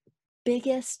the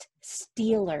biggest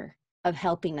stealer of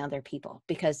helping other people.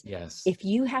 Because if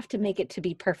you have to make it to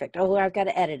be perfect, oh, I've got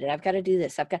to edit it, I've got to do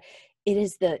this,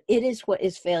 it is what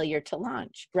is failure to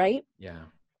launch, right?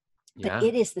 But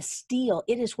it is the steal.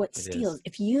 It is what steals.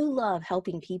 If you love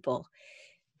helping people,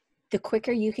 the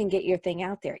quicker you can get your thing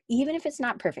out there, even if it's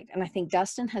not perfect. And I think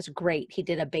Dustin he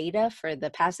did a beta for the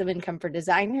passive income for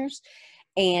designers,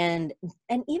 and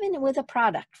even with a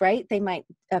product, right? They might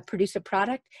produce a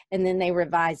product, and then they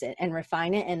revise it and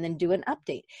refine it, and then do an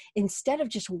update, instead of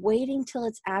just waiting till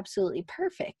it's absolutely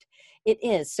perfect. It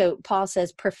is. So Paul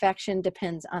says perfection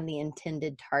depends on the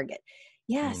intended target.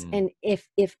 Yes. And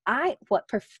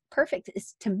perfect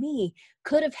is to me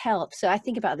could have helped. So I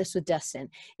think about this with Dustin.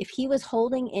 If he was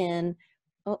holding in,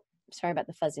 oh, sorry about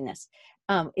the fuzziness.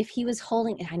 If he was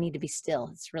holding, I need to be still.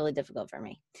 It's really difficult for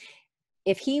me.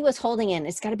 if he was holding in,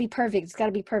 it's got to be perfect. It's got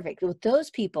to be perfect. With those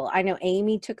people, I know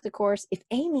Amy took the course. If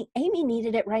Amy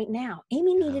needed it right now.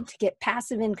 Amy Yeah. needed to get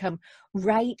passive income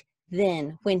right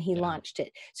then when he launched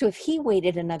it. So if he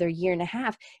waited another year and a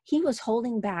half, he was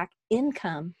holding back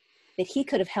income that he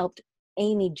could have helped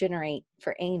Amy generate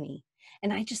for Amy.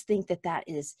 And I just think that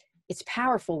it's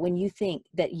powerful when you think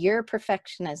that your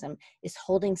perfectionism is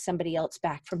holding somebody else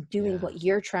back from doing what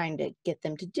you're trying to get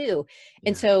them to do.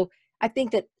 And so I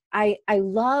think that I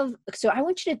love, so I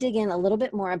want you to dig in a little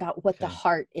bit more about what the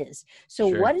heart is. So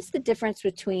what is the difference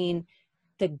between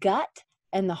the gut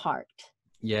and the heart?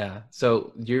 Yeah.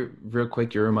 So you're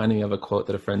reminding me of a quote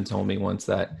that a friend told me once,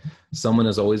 that someone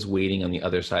is always waiting on the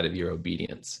other side of your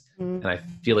obedience. And I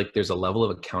feel like there's a level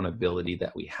of accountability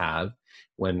that we have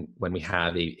when we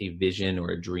have a vision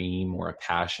or a dream or a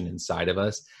passion inside of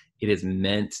us. It is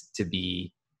meant to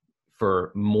be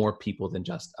for more people than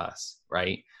just us,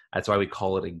 right? That's why we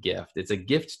call it a gift. It's a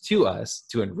gift to us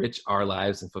to enrich our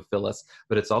lives and fulfill us,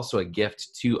 but it's also a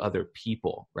gift to other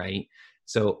people, right?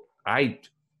 So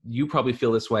you probably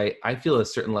feel this way. I feel a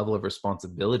certain level of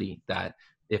responsibility that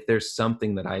if there's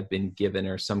something that I've been given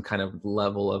or some kind of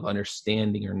level of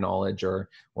understanding or knowledge or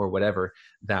whatever,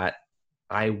 that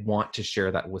I want to share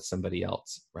that with somebody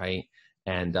else, right?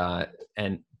 And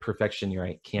perfection, you're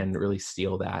right, can really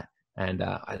steal that. And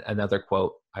another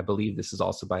quote, I believe this is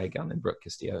also by a gal named Brooke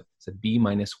Castillo, said, "B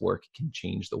minus work can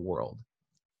change the world."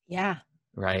 Yeah.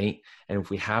 Right. And if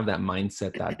we have that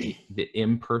mindset that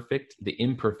the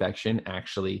imperfection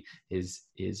actually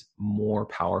is more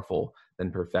powerful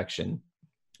than perfection.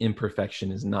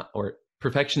 Perfection is not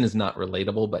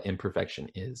relatable, but imperfection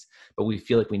is. But we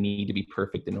feel like we need to be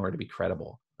perfect in order to be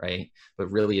credible, right? But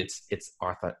really it's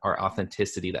our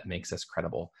authenticity that makes us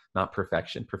credible, not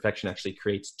perfection. Perfection actually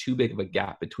creates too big of a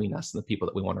gap between us and the people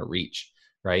that we want to reach,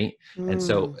 right? And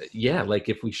so, like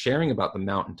if we're sharing about the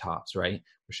mountaintops, right?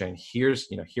 We're sharing,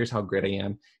 here's how great I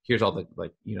am. Here's all the,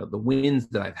 the wins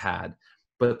that I've had.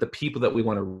 But the people that we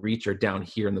want to reach are down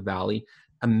here in the valley.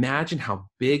 Imagine how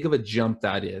big of a jump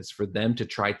that is for them to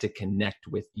try to connect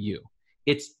with you.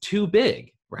 It's too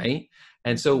big, right?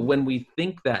 And so when we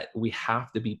think that we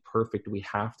have to be perfect, we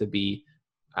have to be,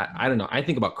 I don't know, I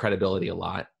think about credibility a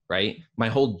lot, right? My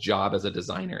whole job as a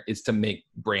designer is to make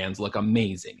brands look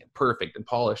amazing and perfect and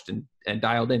polished and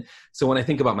dialed in. So when I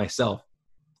think about myself,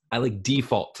 I like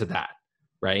default to that,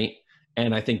 right?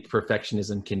 And I think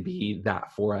perfectionism can be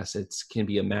that for us. It can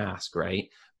be a mask, right?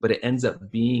 But it ends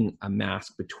up being a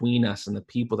mask between us and the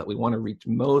people that we want to reach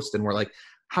most. And we're like,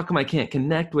 how come I can't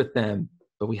connect with them?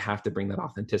 But we have to bring that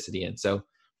authenticity in. So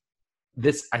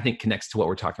this, I think, connects to what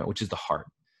we're talking about, which is the heart.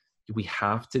 We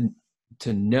have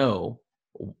to know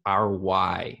our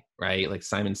why, right? Like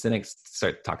Simon Sinek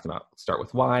talked about, start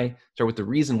with why, start with the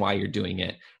reason why you're doing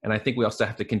it. And I think we also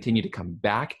have to continue to come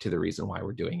back to the reason why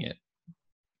we're doing it.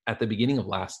 At the beginning of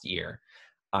last year,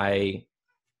 I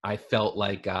felt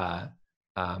like,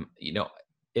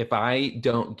 if I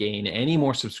don't gain any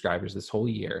more subscribers this whole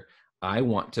year, I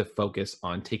want to focus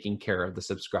on taking care of the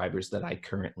subscribers that I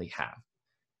currently have.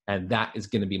 And that is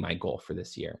going to be my goal for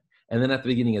this year. And then at the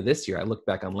beginning of this year, I looked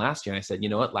back on last year and I said, you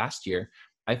know what, last year,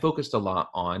 I focused a lot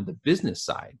on the business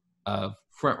side of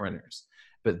Frontrunners.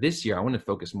 But this year, I want to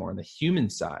focus more on the human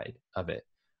side of it.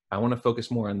 I want to focus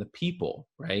more on the people,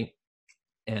 right?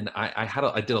 And I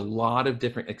did a lot of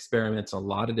different experiments, a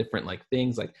lot of different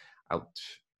things. Like I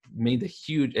made a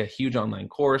huge online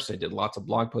course. I did lots of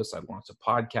blog posts. I launched a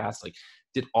podcast,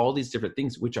 did all these different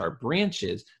things, which are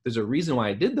branches. There's a reason why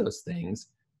I did those things,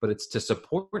 but it's to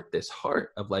support this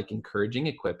heart of encouraging,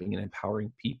 equipping, and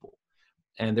empowering people.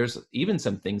 And there's even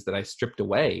some things that I stripped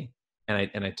away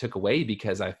and I took away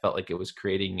because I felt like it was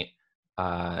creating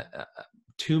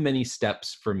too many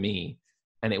steps for me.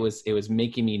 And it was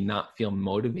making me not feel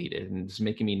motivated and just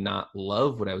making me not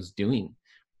love what I was doing.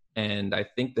 And I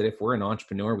think that if we're an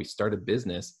entrepreneur, we start a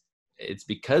business, it's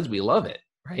because we love it,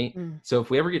 right? So if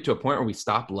we ever get to a point where we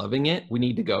stop loving it, we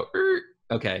need to go,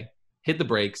 okay, hit the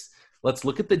brakes. Let's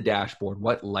look at the dashboard.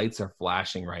 What lights are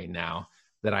flashing right now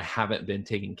that I haven't been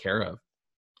taking care of?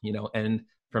 And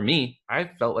for me, I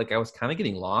felt like I was kind of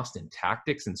getting lost in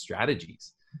tactics and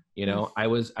strategies. I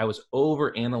was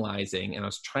over analyzing and I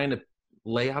was trying to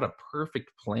lay out a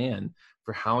perfect plan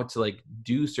for how to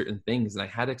do certain things. And I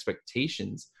had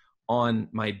expectations on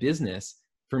my business.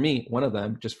 For me, one of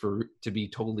them, just to be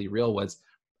totally real, was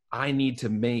I need to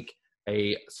make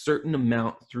a certain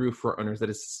amount through Frontrunners that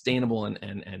is sustainable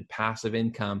and passive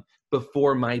income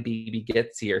before my baby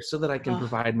gets here so that I can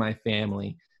provide my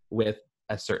family with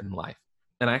a certain life.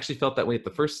 And I actually felt that way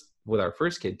with our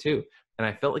first kid too. And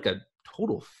I felt like a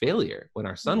total failure when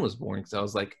our son was born, because I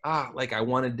was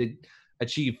I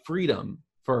achieve freedom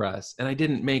for us, and I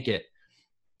didn't make it.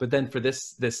 But then for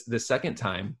this second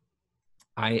time,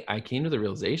 I came to the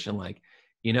realization, like,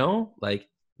 like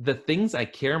the things I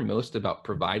care most about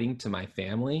providing to my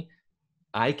family,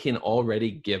 I can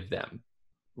already give them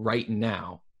right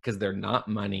now, because they're not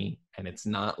money and it's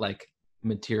not like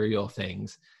material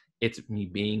things. It's me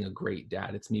being a great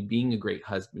dad. It's me being a great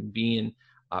husband, being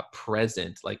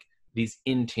present, like these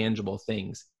intangible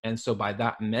things. And so by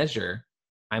that measure,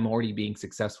 I'm already being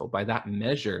successful. By that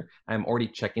measure, I'm already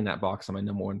checking that box on my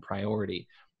number one priority.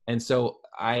 And so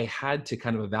I had to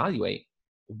kind of evaluate,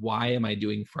 why am I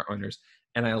doing front runners?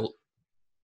 And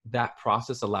that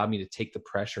process allowed me to take the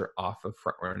pressure off of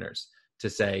front runners, to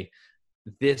say,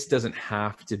 this doesn't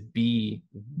have to be,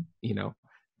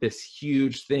 this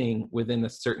huge thing within a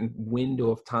certain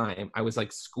window of time. I was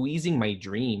like squeezing my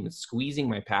dreams, squeezing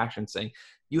my passion, saying,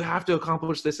 you have to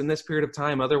accomplish this in this period of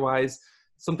time. Otherwise,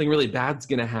 something really bad's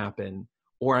going to happen,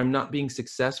 or I'm not being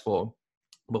successful.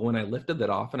 But when I lifted that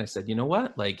off and I said, you know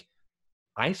what? Like,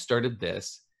 I started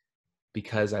this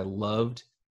because I loved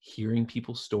hearing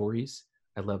people's stories.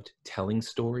 I loved telling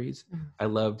stories. I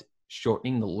loved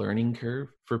shortening the learning curve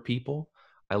for people.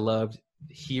 I loved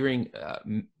hearing,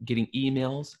 getting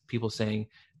emails, people saying,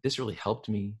 this really helped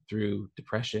me through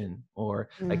depression. Or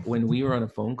like when we were on a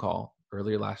phone call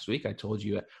earlier last week, I told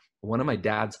you one of my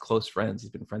dad's close friends,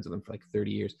 he's been friends with him for like 30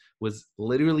 years, was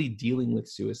literally dealing with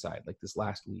suicide like this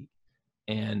last week.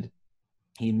 And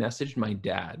he messaged my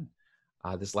dad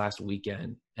this last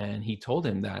weekend, and he told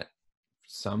him that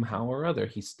somehow or other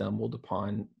he stumbled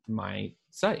upon my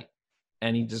site,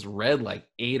 and he just read like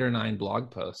 8 or 9 blog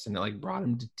posts, and it like brought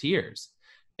him to tears.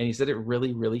 And he said it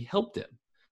really, really helped him.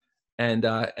 And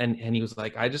he was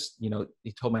like, I just,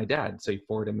 he told my dad, so he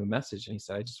forwarded him a message, and he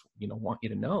said, I just, want you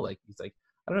to know, like, he's like,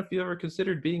 I don't know if you ever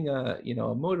considered being a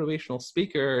motivational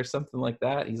speaker or something like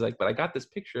that. He's like, but I got this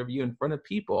picture of you in front of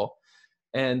people.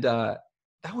 And that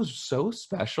was so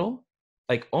special.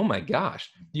 Like, oh my gosh,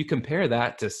 you compare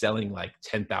that to selling like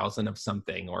 10,000 of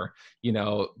something, or,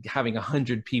 having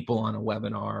 100 people on a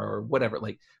webinar or whatever.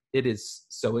 Like, it is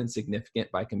so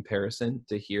insignificant by comparison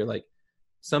to hear like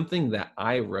something that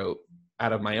I wrote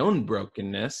out of my own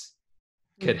brokenness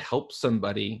could help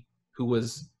somebody who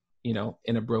was,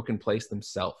 in a broken place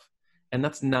themselves. And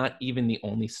that's not even the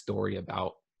only story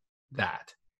about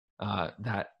that,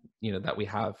 that we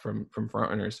have from front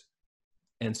runners.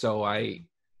 And so I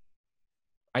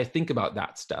think about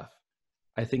that stuff.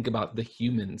 I think about the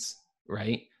humans,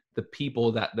 right? The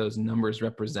people that those numbers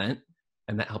represent,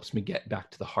 and that helps me get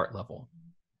back to the heart level.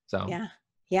 So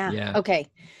yeah. Okay.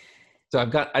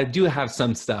 So I do have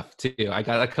some stuff too. I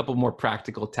got a couple more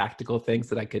practical, tactical things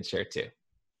that I could share too.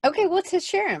 Okay, let's just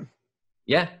share them.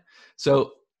 Yeah.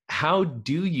 So how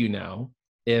do you know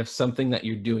if something that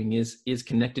you're doing is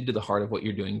connected to the heart of what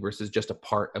you're doing versus just a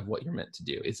part of what you're meant to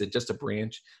do? Is it just a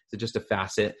branch? Is it just a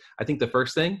facet? I think the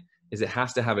first thing is it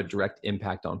has to have a direct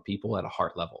impact on people at a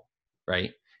heart level,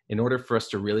 right? In order for us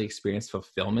to really experience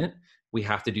fulfillment, we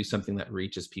have to do something that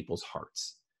reaches people's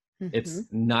hearts. It's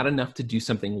not enough to do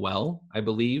something well, I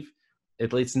believe.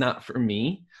 At least not for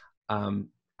me.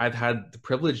 I've had the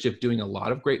privilege of doing a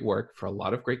lot of great work for a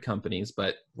lot of great companies,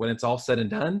 but when it's all said and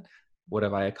done, what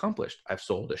have I accomplished? I've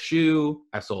sold a shoe,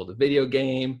 I've sold a video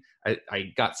game,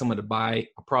 I got someone to buy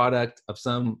a product of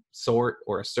some sort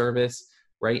or a service,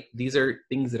 right? These are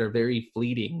things that are very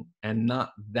fleeting and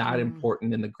not that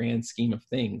important in the grand scheme of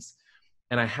things.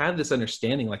 And I had this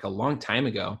understanding like a long time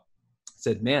ago,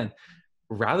 said, man,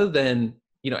 rather than,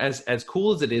 as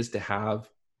cool as it is to have,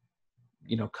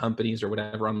 companies or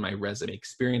whatever on my resume,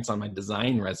 experience on my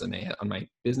design resume, on my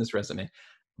business resume,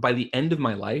 by the end of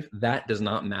my life, that does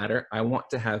not matter. I want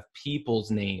to have people's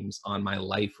names on my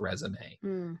life resume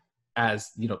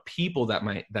as, people that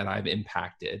I've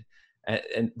impacted.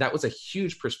 And that was a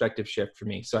huge perspective shift for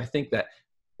me. So I think that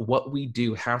what we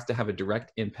do has to have a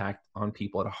direct impact on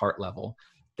people at a heart level.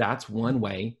 That's one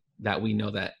way that we know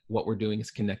that what we're doing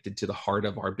is connected to the heart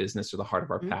of our business or the heart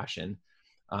of our passion.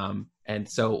 And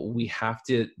so we have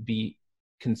to be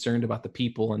concerned about the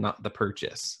people and not the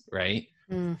purchase, right?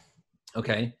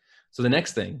 Okay. So the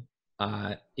next thing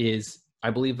is I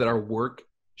believe that our work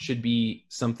should be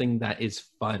something that is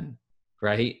fun,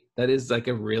 right? That is like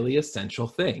a really essential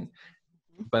thing.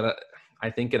 But I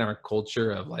think in our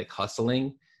culture of like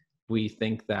hustling, we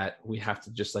think that we have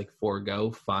to just like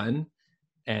forego fun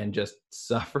and just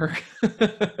suffer.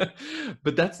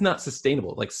 But that's not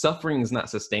sustainable. Like suffering is not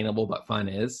sustainable, but fun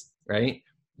is, right?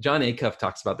 John Acuff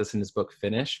talks about this in his book,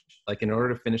 Finish. Like in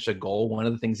order to finish a goal, one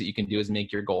of the things that you can do is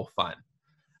make your goal fun.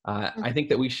 I think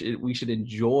that we should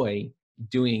enjoy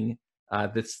doing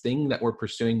this thing that we're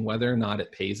pursuing, whether or not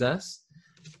it pays us.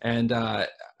 And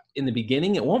in the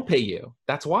beginning, it won't pay you.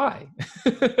 That's why,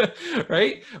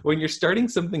 right? When you're starting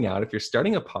something out, if you're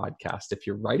starting a podcast, if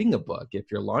you're writing a book,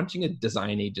 if you're launching a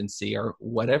design agency or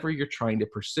whatever you're trying to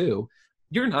pursue,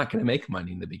 you're not going to make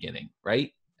money in the beginning,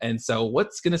 right? And so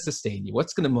what's going to sustain you?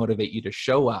 What's going to motivate you to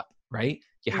show up, right?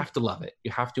 You have to love it.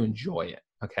 You have to enjoy it,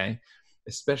 okay?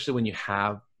 Especially when you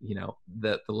have,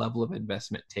 the level of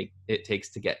investment it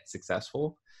takes to get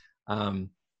successful.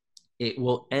 It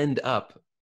will end up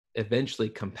eventually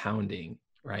compounding,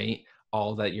 right?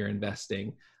 All that you're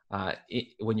investing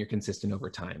when you're consistent over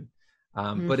time.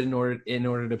 But in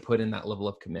order to put in that level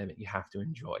of commitment, you have to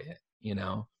enjoy it,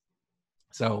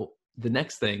 So the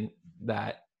next thing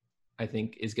that I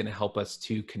think is going to help us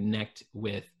to connect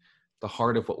with the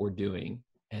heart of what we're doing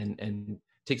and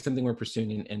take something we're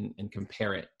pursuing and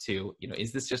compare it to,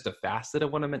 is this just a facet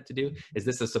of what I'm meant to do? Is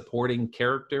this a supporting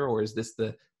character, or is this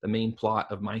the main plot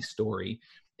of my story?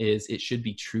 Is it should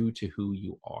be true to who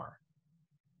you are.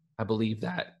 I believe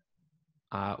that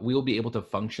we will be able to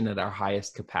function at our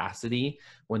highest capacity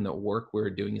when the work we're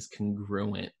doing is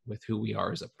congruent with who we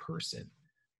are as a person,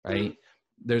 right?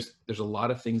 There's a lot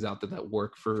of things out there that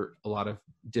work for a lot of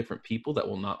different people that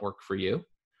will not work for you.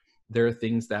 There are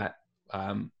things that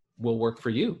will work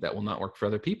for you that will not work for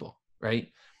other people, right?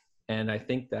 And I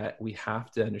think that we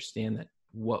have to understand that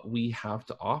what we have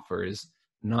to offer is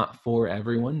not for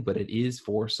everyone, but it is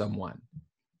for someone.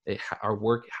 Our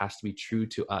work has to be true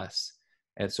to us.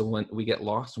 And so when we get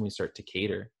lost, when we start to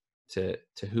cater to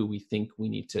who we think we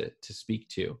need to speak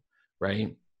to,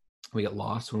 right? We get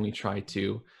lost when we try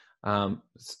to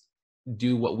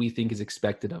do what we think is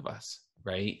expected of us,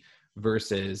 right?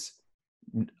 Versus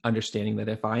understanding that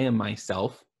if I am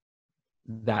myself,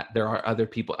 that there are other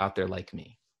people out there like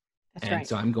me. That's right.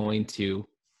 So I'm going to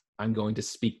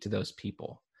speak to those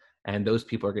people, and those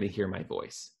people are going to hear my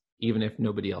voice, even if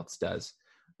nobody else does.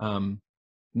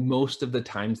 Most of the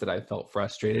times that I felt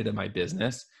frustrated in my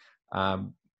business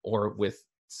or with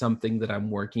something that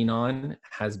I'm working on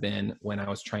has been when I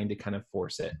was trying to kind of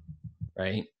force it,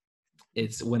 right?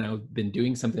 It's when I've been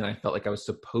doing something I felt like I was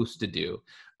supposed to do.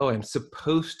 Oh, I'm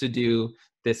supposed to do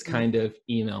this kind of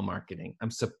email marketing.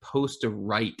 I'm supposed to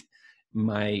write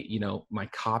my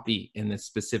copy in this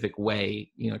specific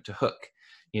way, to hook.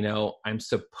 I'm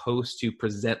supposed to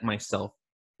present myself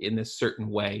in this certain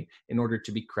way in order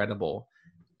to be credible.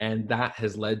 And that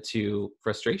has led to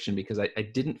frustration because I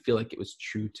didn't feel like it was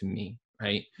true to me,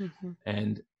 right?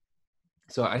 And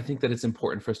so I think that it's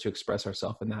important for us to express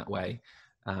ourselves in that way.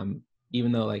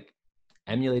 Even though like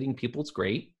emulating people is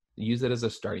great, use it as a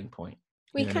starting point.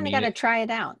 We kind of got to try it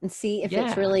out and see if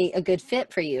it's really a good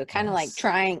fit for you. Kind of like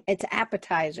trying, it's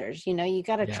appetizers, you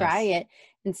got to try it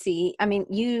and see. I mean,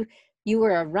 you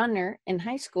were a runner in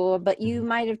high school, but you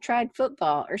might have tried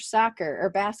football or soccer or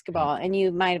basketball, and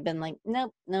you might have been like,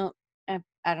 nope,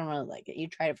 I don't really like it. You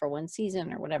tried it for one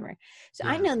season or whatever. So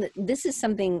I know that this is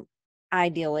something I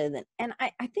deal with. And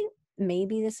I think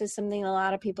maybe this is something a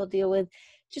lot of people deal with,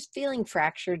 just feeling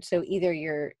fractured. So either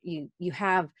you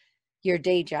have your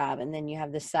day job and then you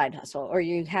have this side hustle, or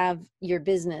you have your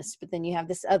business, but then you have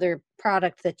this other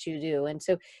product that you do. And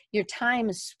so your time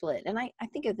is split. And I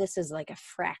think of this as like a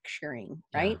fracturing,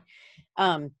 right?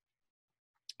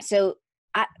 So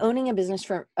owning a business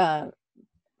for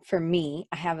me,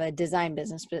 I have a design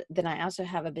business, but then I also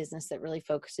have a business that really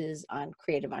focuses on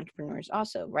creative entrepreneurs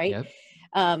also, right?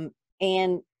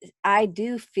 And I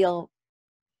do feel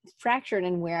fractured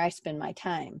in where I spend my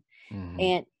time.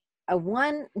 And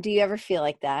one, do you ever feel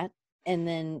like that? And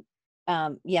then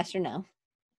yes or no?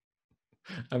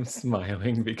 I'm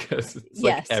smiling because it's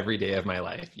like every day of my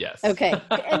life. Yes. Okay.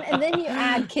 And then you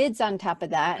add kids on top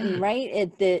of that, and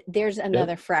right, there's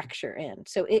another fracture in.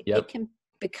 So it can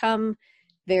become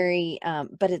very,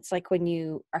 but it's like when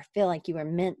you feel like you are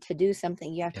meant to do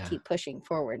something, you have to keep pushing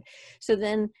forward. So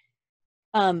then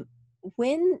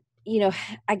when,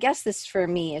 I guess this for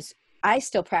me is, I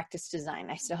still practice design.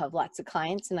 I still have lots of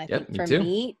clients. And I think for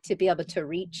me to be able to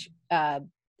reach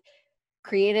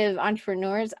creative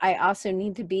entrepreneurs, I also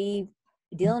need to be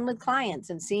dealing with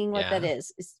clients and seeing what that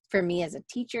is. For me as a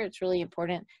teacher, it's really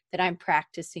important that I'm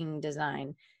practicing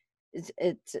design.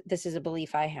 This is a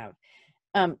belief I have.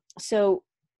 So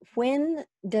when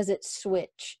does it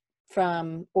switch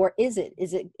from, or is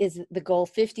the goal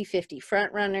 50-50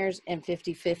 front runners and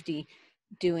 50-50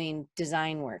 doing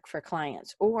design work for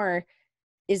clients? Or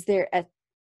is there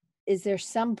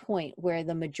some point where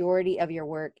the majority of your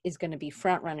work is going to be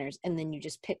front runners and then you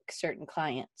just pick certain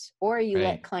clients, or you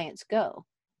let clients go?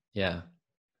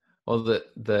 Well,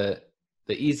 the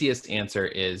easiest answer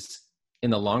is in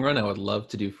the long run, I would love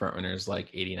to do front runners like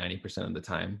 80, 90% of the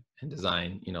time and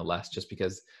design, less, just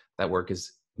because that work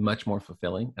is much more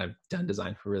fulfilling. I've done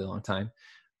design for a really long time.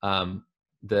 Um,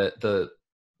 the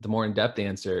more in-depth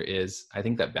answer is, I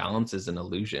think that balance is an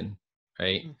illusion,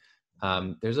 right?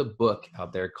 There's a book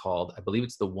out there called, I believe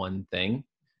it's The One Thing,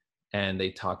 and they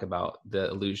talk about the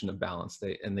illusion of balance.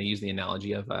 They use the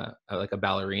analogy of like a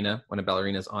ballerina. When a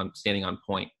ballerina is standing on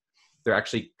point, they're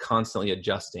actually constantly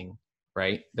adjusting,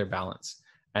 right, their balance.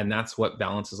 And that's what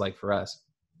balance is like for us,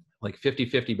 like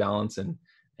 50-50 balance and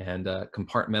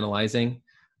compartmentalizing.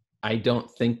 I don't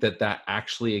think that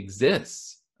actually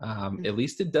exists. At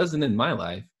least it doesn't in my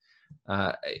life.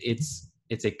 It's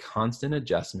a constant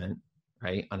adjustment,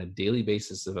 right, on a daily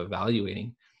basis of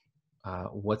evaluating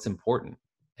what's important.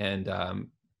 And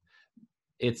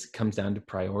it comes down to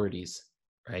priorities,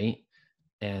 right?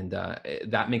 And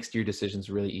that makes your decisions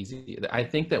really easy. I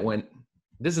think that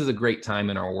this is a great time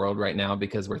in our world right now,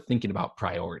 because we're thinking about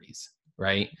priorities,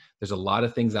 right? There's a lot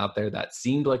of things out there that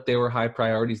seemed like they were high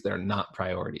priorities that are not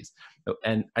priorities.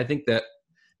 And I think that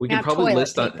we can probably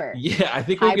list on, I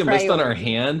think we can list on our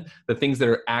hand the things that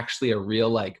are actually a real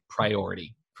like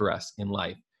priority for us in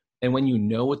life. And when you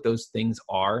know what those things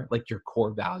are, like your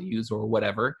core values or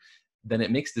whatever, then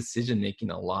it makes decision-making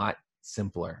a lot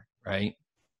simpler, right?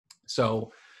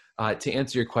 So to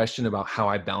answer your question about how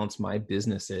I balance my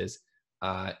businesses,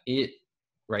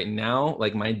 right now,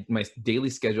 like my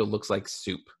daily schedule looks like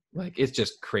soup. Like it's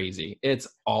just crazy. It's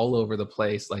all over the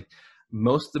place. Like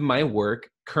most of my work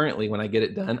currently, when I get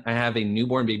it done, I have a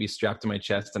newborn baby strapped to my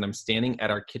chest and I'm standing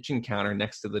at our kitchen counter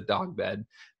next to the dog bed,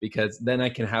 because then I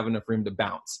can have enough room to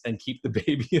bounce and keep the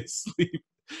baby asleep.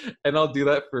 And I'll do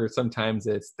that for, sometimes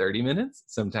it's 30 minutes,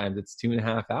 sometimes it's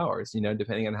 2.5 hours,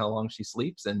 depending on how long she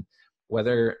sleeps and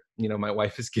whether, my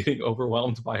wife is getting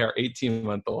overwhelmed by our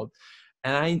 18-month-old.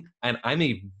 And I'm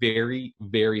a very,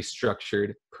 very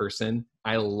structured person.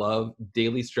 I love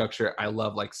daily structure. I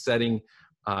love like setting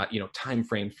time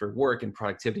frames for work and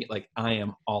productivity. Like I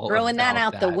am all throwing that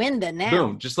out the window now.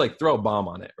 Boom, just like throw a bomb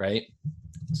on it, right?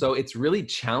 So it's really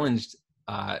challenged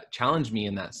me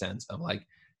in that sense of like,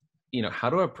 how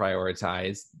do I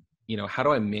prioritize? How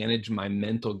do I manage my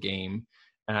mental game?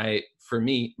 And for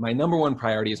me, my number one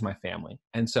priority is my family.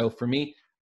 And so for me,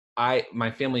 my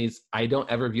families, I don't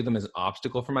ever view them as an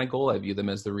obstacle for my goal. I view them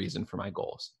as the reason for my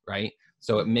goals, right?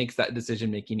 So it makes that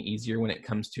decision-making easier when it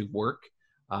comes to work.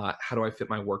 How do I fit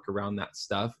my work around that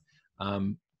stuff?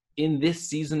 In this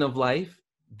season of life,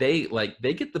 they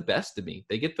get the best of me.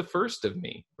 They get the first of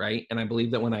me, right? And I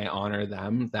believe that when I honor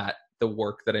them, that the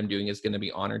work that I'm doing is going to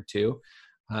be honored too.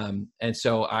 And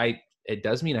so it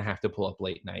does mean I have to pull up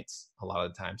late nights a lot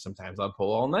of the time. Sometimes I'll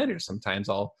pull all-nighters. Sometimes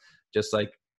I'll just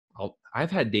like,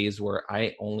 I've had days where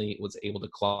I only was able to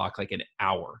clock like an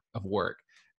hour of work.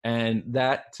 And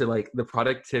that, to like the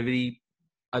productivity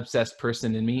obsessed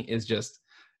person in me, is just,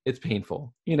 it's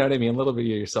painful. You know what I mean? A little bit of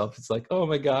yourself. It's like, oh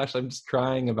my gosh, I'm just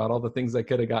crying about all the things I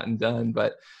could have gotten done.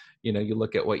 But, you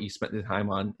look at what you spent the time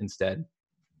on instead.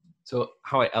 So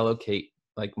how I allocate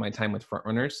like my time with front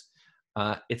runners,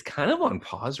 it's kind of on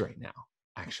pause right now,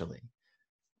 actually.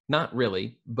 Not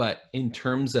really, but in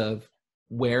terms of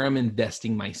where I'm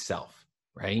investing myself,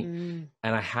 right? And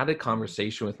I had a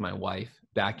conversation with my wife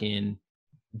back in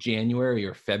January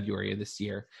or February of this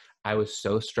year. I was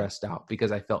so stressed out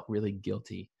because I felt really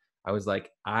guilty. I was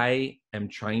like, I am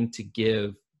trying to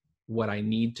give what I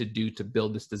need to do to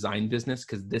build this design business,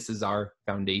 because this is our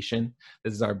foundation.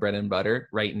 This is our bread and butter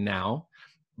right now.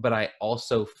 But I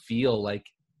also feel like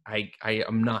I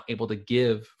am not able to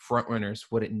give front runners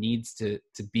what it needs to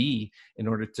be in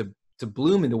order to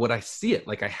bloom into what I see it.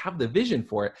 Like I have the vision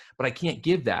for it, but I can't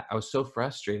give that. I was so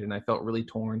frustrated and I felt really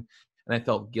torn and I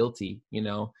felt guilty,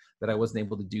 that I wasn't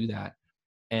able to do that.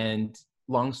 And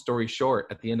long story short,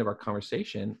 at the end of our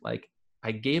conversation, like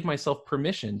I gave myself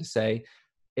permission to say,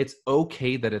 it's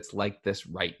okay that it's like this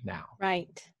right now.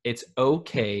 Right. It's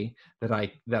okay that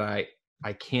I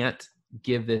can't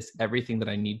give this everything that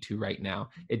I need to right now.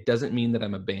 It doesn't mean that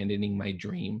I'm abandoning my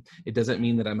dream. It doesn't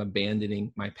mean that I'm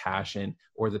abandoning my passion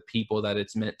or the people that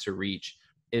it's meant to reach.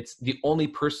 It's the only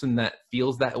person that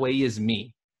feels that way is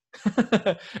me.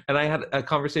 And I had a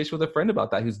conversation with a friend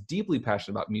about that, who's deeply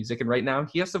passionate about music. And right now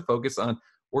he has to focus on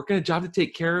working a job to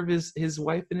take care of his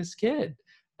wife and his kid.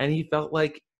 And he felt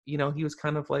like, he was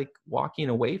kind of like walking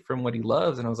away from what he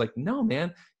loves. And I was like, no,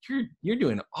 man, you're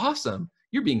doing awesome.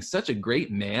 You're being such a great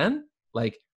man.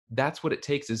 Like that's what it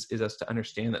takes is us to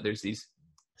understand that there's these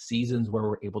seasons where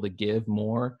we're able to give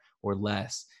more or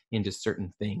less into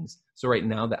certain things. So right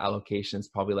now the allocation is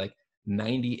probably like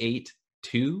 98-2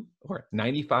 or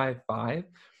 95-5.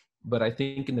 But I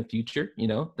think in the future,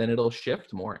 then it'll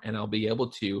shift more, and I'll be able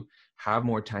to have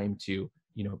more time to,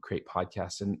 create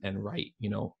podcasts and write,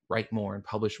 write more and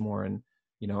publish more. And,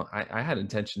 I had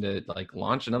intention to like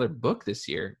launch another book this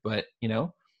year, but,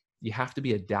 you have to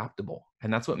be adaptable,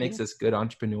 and that's what makes us good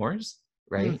entrepreneurs. Mm,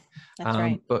 Right. that's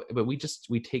right. But we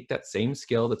take that same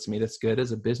skill that's made us good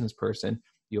as a business person,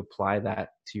 you apply that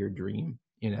to your dream.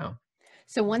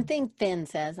 So one thing Finn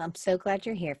says, I'm so glad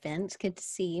you're here, Finn. It's good to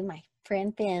see you, my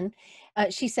friend Finn.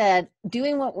 She said,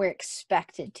 doing what we're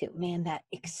expected to. Man, that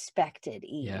expected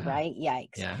E, Yeah. right?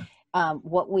 Yikes. Yeah.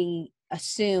 What we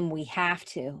assume we have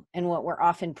to, and what we're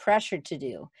often pressured to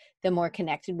do, the more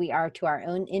connected we are to our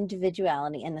own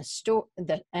individuality and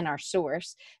and our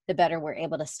source, the better we're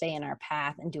able to stay in our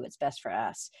path and do what's best for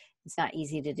us. It's not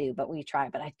easy to do, but we try.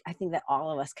 But I think that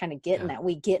all of us kind of get in that.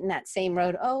 We get in that same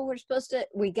road. Oh,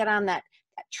 we get on that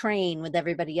train with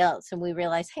everybody else, and we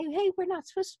realize, hey, we're not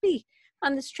supposed to be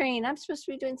on this train. I'm supposed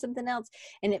to be doing something else.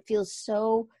 And it feels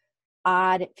so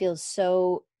odd. It feels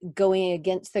so going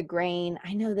against the grain.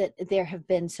 I know that there have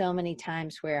been so many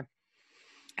times where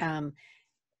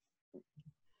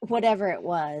whatever it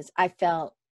was, I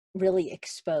felt really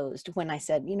exposed when I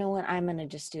said, you know what, I'm going to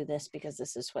just do this because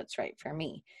this is what's right for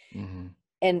me. Mm-hmm.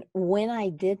 And when I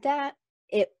did that,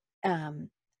 it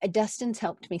Dustin's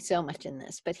helped me so much in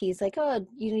this, but he's like, oh,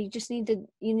 you just need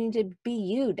to be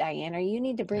you, Diane, or you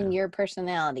need to bring your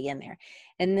personality in there.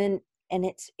 And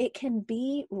it can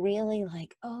be really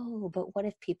like, oh, but what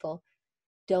if people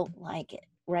don't like it?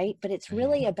 Right. But it's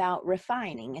really about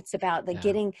refining. It's about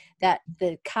getting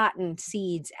the cotton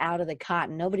seeds out of the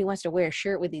cotton. Nobody wants to wear a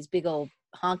shirt with these big old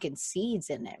honking seeds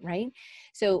in it. Right.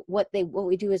 So what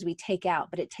we do is we take out,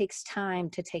 but it takes time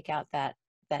to take out that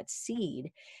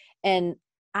seed. And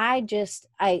I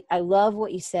love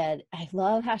what you said. I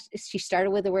love how she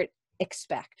started with the word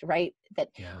expect, right? That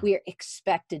we're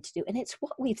expected to do. And it's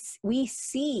what we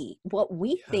see, what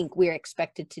we think we're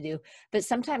expected to do. But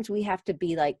sometimes we have to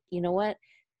be like, you know what?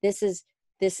 This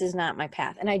is not my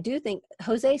path. And I do think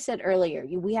Jose said earlier,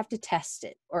 we have to test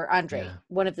it, or Andre,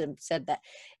 one of them said that,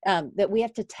 that we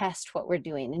have to test what we're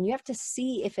doing, and you have to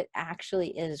see if it actually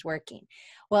is working.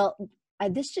 Well,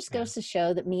 this just goes to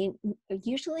show that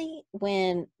usually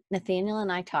when Nathanael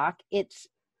and I talk, it's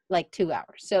like 2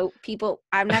 hours. So people,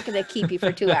 I'm not going to keep you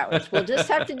for 2 hours. We'll just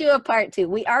have to do a part 2.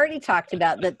 We already talked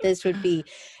about that this would be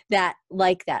that.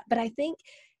 But I think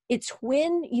it's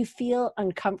when you feel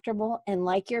uncomfortable and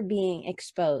like you're being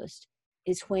exposed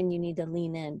is when you need to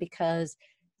lean in, because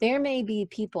there may be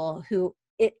people who,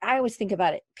 I always think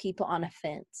about it, people on a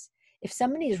fence. If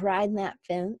somebody's riding that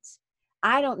fence,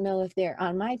 I don't know if they're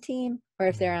on my team or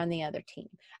if they're on the other team.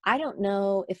 I don't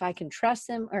know if I can trust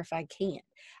them or if I can't.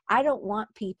 I don't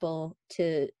want people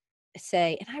to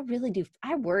say, and I really do,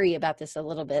 I worry about this a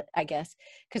little bit, I guess,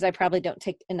 because I probably don't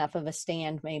take enough of a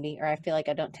stand maybe, or I feel like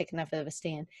I don't take enough of a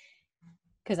stand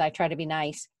because I try to be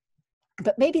nice.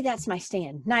 But maybe that's my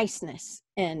stand, niceness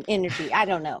and energy. I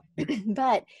don't know.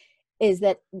 But is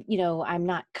that, I'm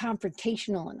not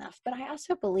confrontational enough. But I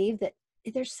also believe that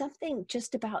there's something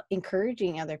just about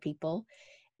encouraging other people,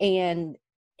 and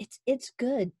it's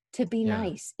good to be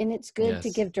nice, and it's good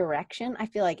to give direction. I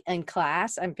feel like in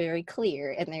class I'm very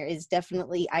clear, and there is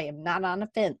definitely, I am not on a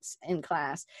fence in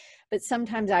class, but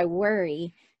sometimes I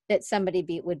worry that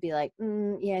somebody would be like, I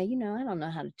don't know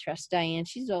how to trust Diane,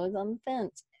 she's always on the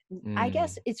fence. I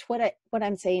guess it's what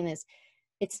I'm saying is,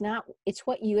 it's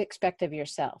what you expect of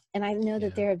yourself. And I know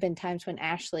that there have been times when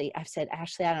I've said,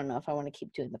 Ashley, I don't know if I want to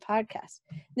keep doing the podcast.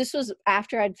 This was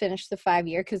after I'd finished the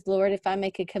 5-year, because Lord, if I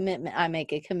make a commitment, I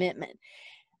make a commitment.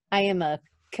 I am a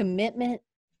commitment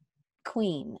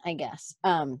queen, I guess.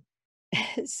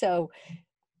 So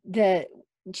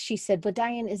she said, but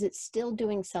Diane, is it still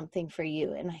doing something for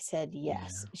you? And I said,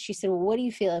 yes. She said, well, what do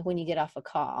you feel like when you get off a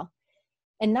call?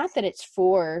 And not that it's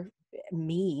for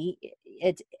me,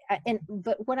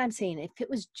 but what I'm saying, if it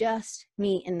was just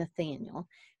me and Nathanael,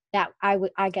 that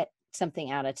I get something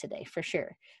out of today for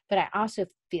sure. But I also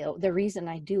feel the reason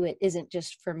I do it isn't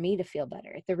just for me to feel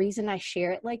better. The reason I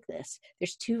share it like this,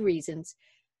 there's 2 reasons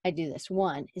I do this.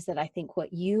 One is that I think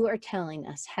what you are telling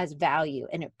us has value,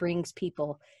 and it brings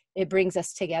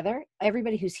us together.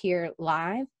 Everybody who's here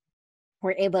live,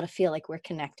 we're able to feel like we're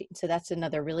connecting. So that's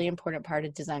another really important part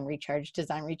of Design Recharge.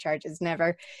 Design Recharge is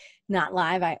never not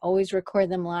live. I always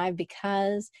record them live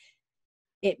because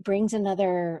it brings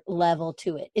another level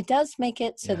to it. It does make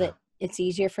it so that it's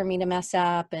easier for me to mess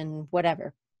up and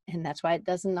whatever. And that's why it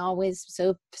doesn't always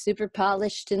so super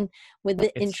polished and with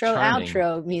the intro, charming.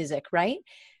 outro music, right?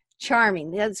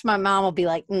 Charming. That's my mom will be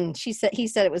like, he said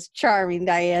it was charming,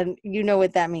 Diane. You know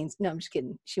what that means. No, I'm just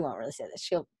kidding. She won't really say that.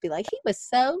 She'll be like, he was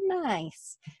so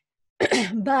nice.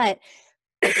 But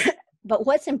but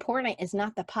what's important is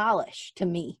not the polish to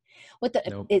me.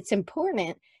 Nope. It's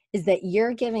important is that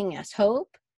you're giving us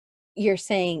hope. You're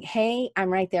saying, hey, I'm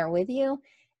right there with you.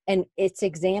 And it's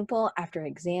example after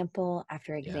example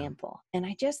after example. And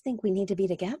I just think we need to be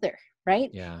together, right?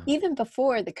 Yeah. Even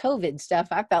before the COVID stuff,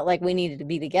 I felt like we needed to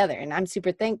be together. And I'm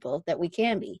super thankful that we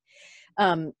can be.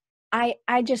 I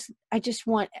just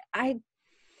want,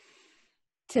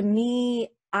 to me,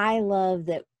 I love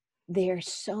that there's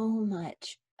so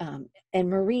much. And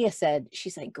Maria said,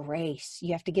 she's like, grace.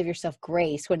 You have to give yourself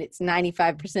grace when it's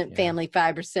 95% family,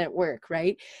 5% work,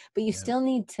 right? But you still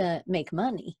need to make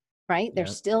money, right?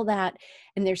 There's still that,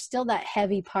 and there's still that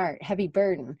heavy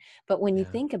burden. But when you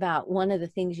think about one of the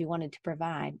things you wanted to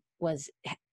provide was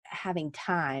having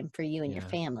time for you and your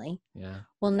family. Yeah.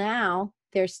 Well, now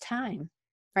there's time,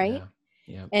 right?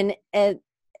 Yeah. And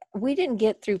we didn't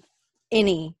get through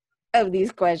any of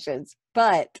these questions,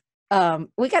 but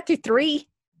we got through 3.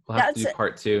 We'll have to do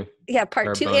part 2. Yeah,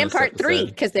 part 2 and part 3,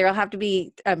 because there'll have to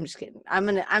be. I'm just kidding. I'm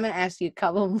gonna ask you a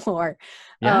couple more.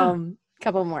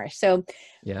 So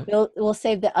we'll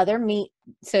save the other meat.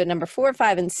 So number 4,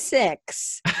 5, and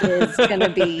 6 is going to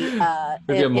be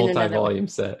a multi-volume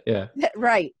set. Yeah.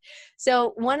 Right.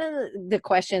 So one of the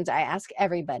questions I ask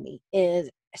everybody is,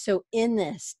 so in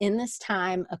this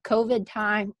time, a COVID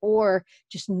time or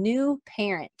just new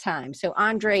parent time. So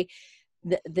Andre,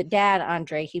 the dad,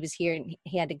 Andre, he was here and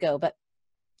he had to go. But,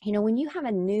 when you have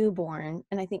a newborn,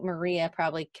 and I think Maria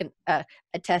probably can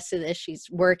attest to this, she's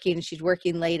working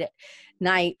late at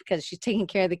night because she's taking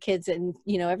care of the kids. And,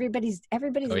 everybody's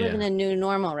living a new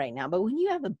normal right now. But when you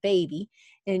have a baby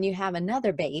and you have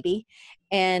another baby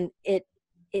and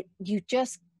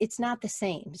it's not the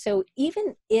same. So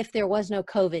even if there was no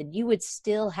COVID, you would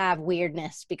still have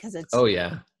weirdness because it's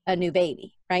a new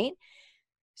baby, right?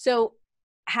 So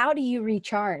how do you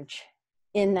recharge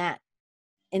in that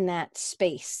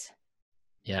space?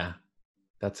 Yeah,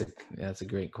 that's a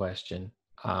great question.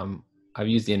 I've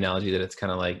used the analogy that it's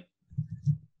kind of like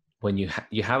when you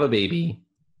have a baby,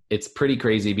 it's pretty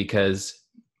crazy because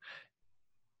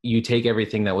you take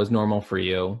everything that was normal for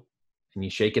you and you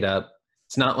shake it up.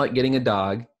 It's not like getting a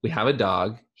dog. We have a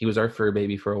dog. He was our fur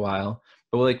baby for a while.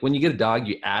 But like when you get a dog,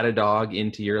 you add a dog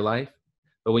into your life.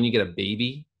 But when you get a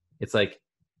baby, it's like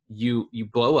you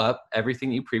blow up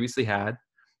everything you previously had,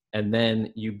 and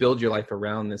then you build your life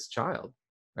around this child,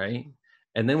 right?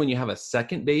 And then when you have a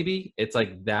second baby, it's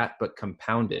like that, but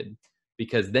compounded,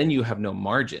 because then you have no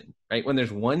margin, right? When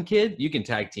there's one kid, you can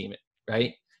tag team it,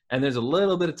 right? And there's a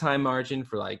little bit of time margin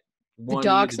for like one. The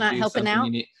dog's not helping out?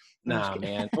 Nah,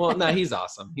 man. Well, no, he's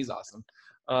awesome. He's awesome.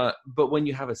 But when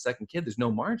you have a second kid, there's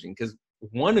no margin because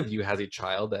one of you has a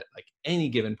child at like any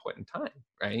given point in time,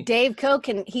 right? Dave Koch,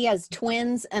 he has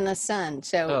twins and a son.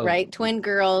 So, right? Twin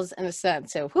girls and a son.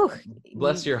 So, whew.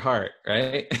 Bless your heart,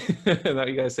 right? That's what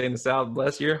you guys say in the South,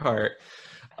 bless your heart.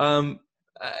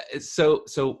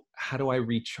 So how do I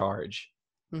recharge?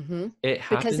 Mm-hmm. It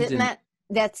happens because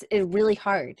that's really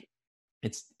hard.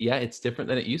 It's different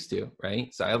than it used to,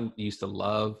 right? So I used to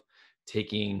love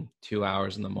taking 2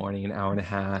 hours in the morning, an hour and a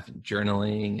half,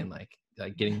 journaling and like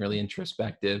getting really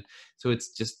introspective. So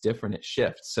it's just different. It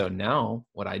shifts. So now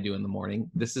what I do in the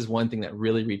morning, this is one thing that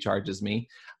really recharges me.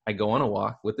 I go on a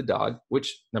walk with the dog,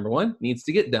 which number 1 needs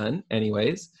to get done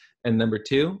anyways. And number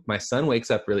 2, my son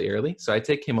wakes up really early. So I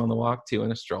take him on the walk too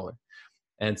in a stroller.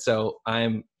 And so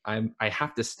I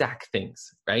have to stack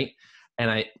things, right?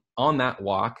 And on that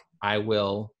walk, I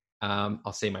will,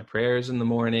 I'll say my prayers in the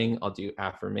morning. I'll do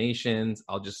affirmations.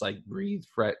 I'll just like breathe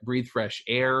fresh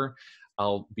air.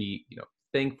 I'll be,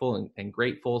 thankful and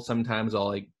grateful. Sometimes I'll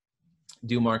like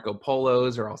do Marco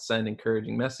Polos, or I'll send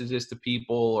encouraging messages to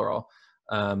people, or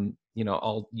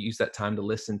I'll use that time to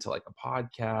listen to like a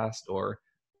podcast or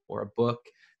a book.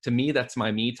 To me, that's my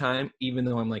me time, even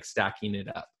though I'm like stacking it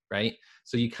up. Right.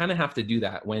 So you kind of have to do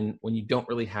that when you don't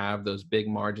really have those big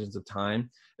margins of time.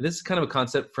 And this is kind of a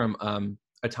concept from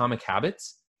Atomic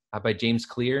Habits by James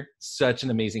Clear. Such an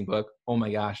amazing book. Oh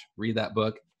my gosh, read that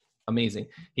book. Amazing.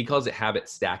 He calls it habit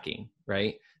stacking,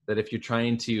 right? That if you're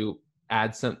trying to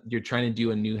you're trying to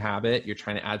do a new habit, you're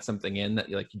trying to add something in that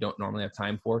you don't normally have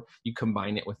time for, you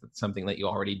combine it with something that you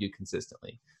already do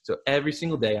consistently. So every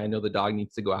single day, I know the dog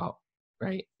needs to go out,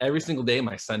 right? Every single day,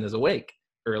 my son is awake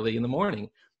early in the morning.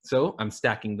 So I'm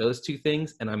stacking those 2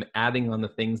 things and I'm adding on the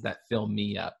things that fill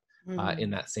me up in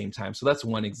that same time. So that's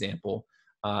one example.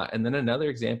 And then another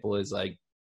example is like,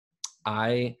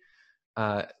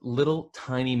 little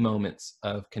tiny moments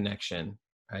of connection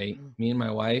right? Mm. Me and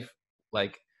my wife,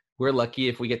 like, we're lucky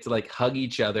if we get to like hug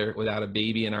each other without a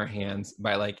baby in our hands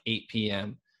by like 8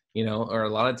 p.m., or a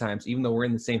lot of times, even though we're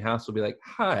in the same house, we'll be like,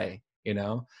 hi,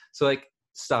 So like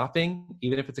stopping,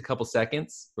 even if it's a couple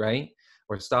seconds, right?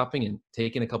 Or stopping and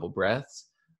taking a couple breaths,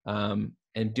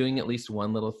 and doing at least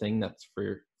one little thing that's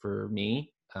for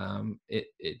me,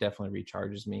 it definitely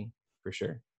recharges me for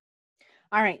sure.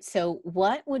 All right. So,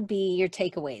 what would be your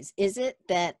takeaways? Is it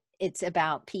that it's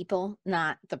about people,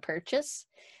 not the purchase?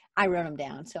 I wrote them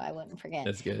down so I wouldn't forget.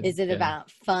 That's good. Is it Yeah. about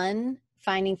fun,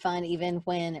 finding fun, even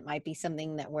when it might be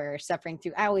something that we're suffering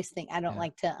through? I always think I don't Yeah.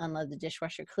 like to unload the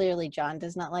dishwasher. Clearly, John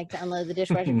does not like to unload the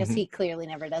dishwasher because he clearly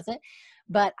never does it.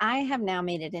 But I have now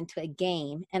made it into a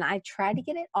game and I try to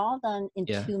get it all done in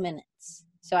Yeah. 2 minutes.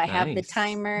 So I have the Nice.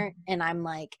 timer and I'm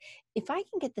like, if I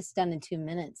can get this done in 2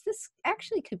 minutes, this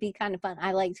actually could be kind of fun.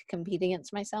 I like to compete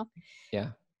against myself.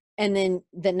 Yeah. And then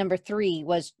the number 3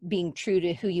 was being true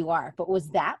to who you are. But was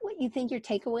that what you think your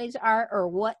takeaways are, or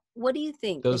what do you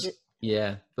think? Is it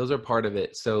Those are part of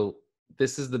it. So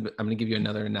I'm going to give you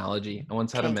another analogy. I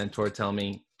once had a okay? mentor tell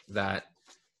me that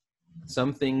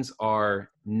some things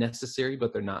are necessary,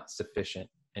 but they're not sufficient.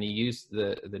 And he used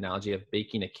the analogy of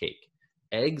baking a cake.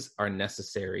 Eggs are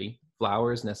necessary,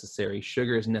 flour is necessary,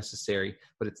 sugar is necessary,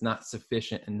 but it's not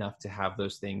sufficient enough to have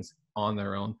those things on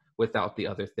their own without the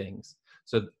other things.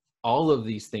 So all of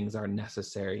these things are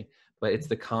necessary, but it's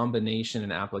the combination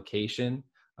and application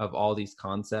of all these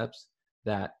concepts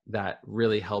that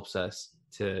really helps us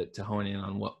to hone in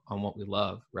on what we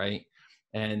love, right?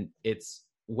 And it's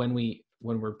when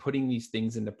we're putting these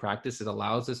things into practice, it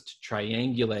allows us to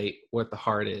triangulate what the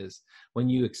heart is. When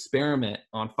you experiment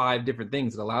on 5 different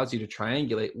things, it allows you to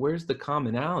triangulate where's the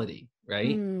commonality,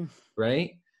 right?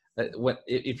 Right?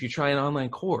 If you try an online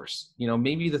course,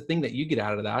 maybe the thing that you get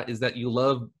out of that is that you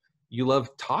love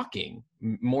talking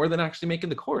more than actually making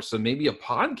the course. So maybe a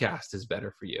podcast is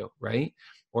better for you, right?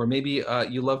 Or maybe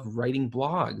you love writing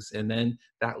blogs, and then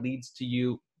that leads to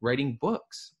you writing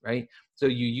books, right? So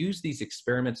you use these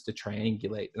experiments to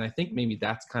triangulate. And I think maybe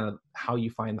that's kind of how you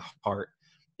find the heart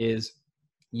is,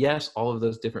 yes, all of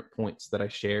those different points that I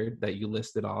shared that you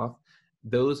listed off,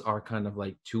 those are kind of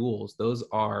like tools. Those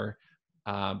are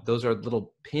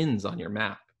little pins on your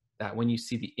map that when you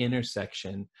see the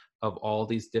intersection of all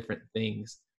these different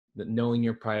things, that knowing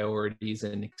your priorities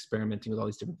and experimenting with all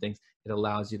these different things, it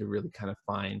allows you to really kind of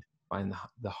find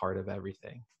the heart of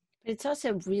everything. But it's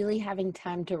also really having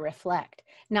time to reflect,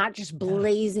 not just Yeah.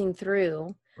 blazing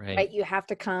through, Right. right? You have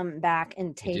to come back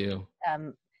and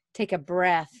take a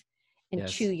breath and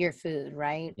chew Yes. your food,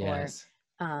 right? Yes.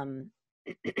 Or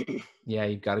Yeah,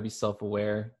 you've got to be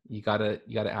self-aware. You gotta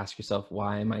ask yourself,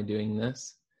 why am I doing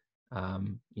this?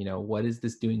 What is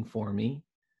this doing for me?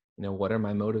 What are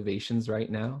my motivations right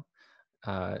now?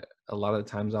 A lot of the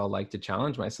times I'll like to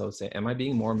challenge myself, say, am I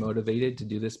being more motivated to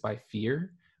do this by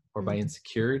fear or by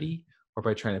insecurity or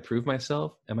by trying to prove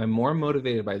myself? Am I more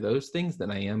motivated by those things than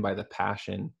I am by the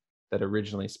passion that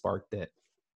originally sparked it?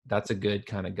 That's a good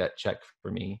kind of gut check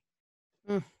for me.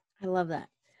 I love that.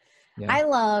 Yeah. I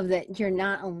love that you're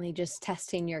not only just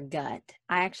testing your gut.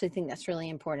 I actually think that's really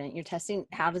important. You're testing,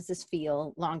 how does this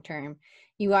feel long term?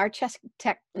 You are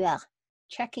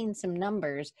checking some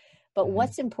numbers, but Mm-hmm.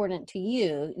 what's important to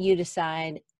you, you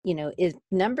decide, if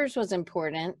numbers was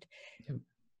important, Yep.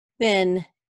 then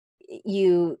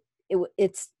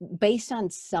it's based on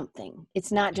something.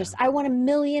 It's not just, I want 1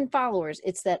 million followers.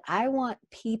 It's that I want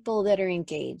people that are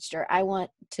engaged, or I want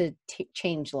to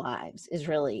change lives is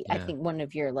really, I think, one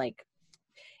of your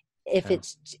if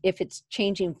it's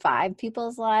changing 5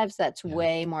 people's lives, that's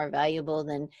way more valuable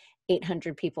than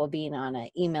 800 people being on an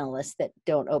email list that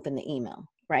don't open the email,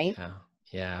 right?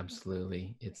 Yeah,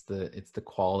 absolutely. It's the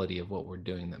quality of what we're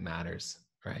doing that matters,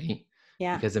 right?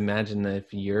 Yeah. Because imagine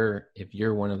if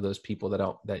you're one of those people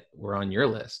that were on your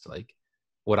list, like,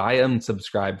 would I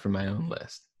unsubscribe from my own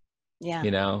list?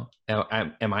 Yeah.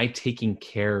 Am I taking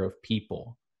care of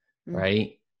people,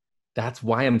 right? That's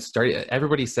why I'm starting.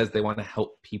 Everybody says they want to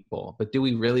help people, but do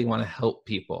we really want to help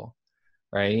people,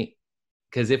 right?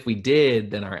 Because if we did,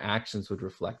 then our actions would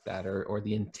reflect that, or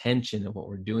the intention of what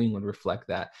we're doing would reflect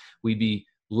that. We'd be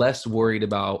less worried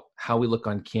about how we look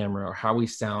on camera or how we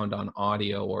sound on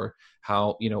audio, or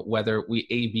how, whether we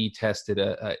A/B tested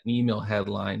an email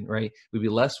headline, right? We'd be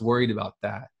less worried about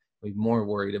that. We'd be more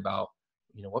worried about,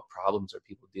 what problems are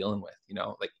people dealing with?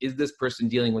 Like, is this person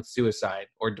dealing with suicide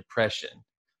or depression,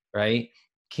 right?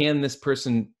 Can this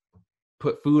person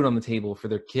put food on the table for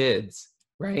their kids,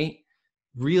 right?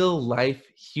 Real life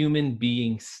human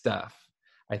being stuff.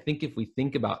 I think if we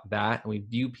think about that and we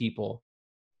view people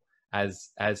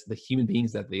as the human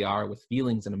beings that they are, with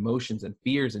feelings and emotions and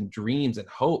fears and dreams and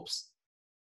hopes,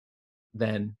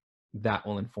 then that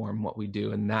will inform what we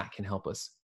do, and that can help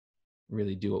us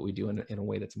really do what we do in a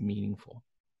way that's meaningful.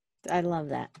 I love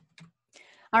that.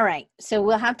 All right. So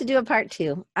we'll have to do a part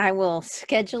 2. I will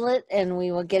schedule it and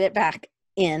we will get it back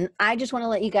in. I just want to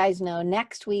let you guys know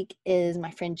next week is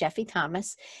my friend Jeffy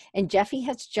Thomas, and Jeffy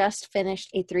has just finished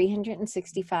a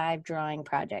 365 drawing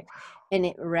project, and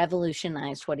it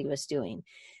revolutionized what he was doing.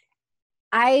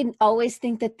 I always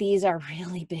think that these are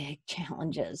really big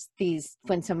challenges. These,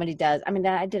 when somebody does, I mean,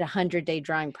 I did a 100-day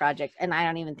drawing project, and I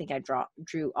don't even think I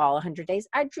drew all 100 days.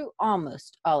 I drew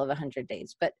almost all of 100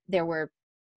 days, but there were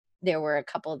a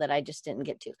couple that I just didn't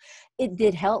get to. It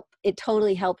did help. It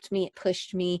totally helped me. It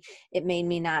pushed me. It made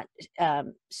me not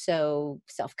so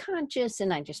self-conscious,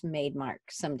 and I just made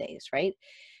marks some days, right?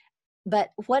 But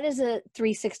what does a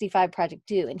 365 project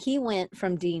do? And he went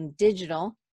from being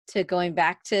digital to going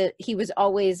back to, he was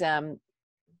always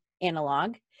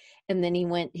analog. And then he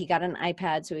got an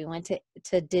iPad. So he went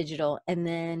to digital, and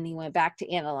then he went back to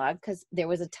analog, because there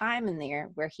was a time in there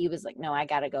where he was like, no, I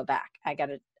got to go back. I got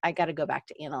to go back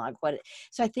to analog.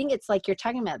 So I think it's like you're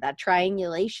talking about, that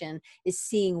triangulation is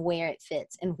seeing where it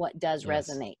fits and what does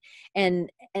resonate.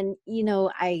 And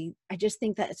I just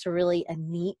think that it's really a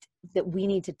neat, that we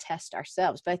need to test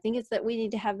ourselves. But I think it's that we need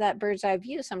to have that bird's eye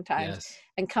view sometimes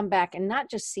and come back and not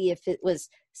just see if it was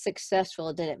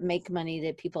successful, did it make money,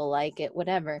 did people like it,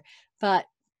 whatever, but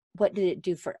what did it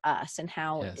do for us, and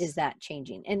how is that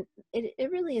changing? And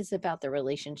it really is about the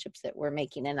relationships that we're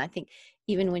making. And I think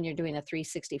even when you're doing a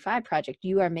 365 project,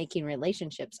 you are making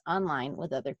relationships online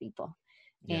with other people.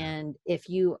 And if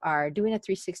you are doing a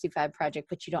 365 project,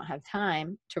 but you don't have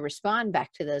time to respond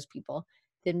back to those people,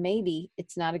 then maybe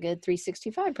it's not a good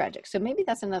 365 project. So maybe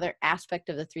that's another aspect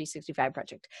of the 365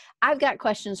 project. I've got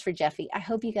questions for Jeffy. I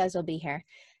hope you guys will be here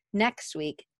next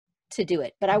week to do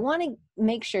it. But I want to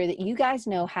make sure that you guys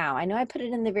know how. I know I put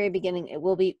it in the very beginning. It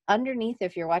will be underneath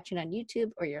if you're watching on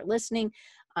YouTube or you're listening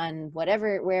on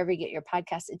wherever you get your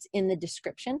podcast. It's in the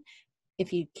description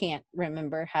if you can't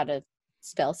remember how to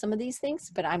spell some of these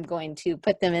things, but I'm going to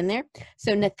put them in there.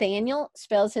 So Nathanael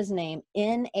spells his name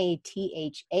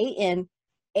NathanAel,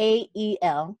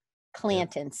 Clanton,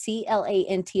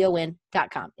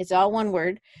 Clanton.com. It's all one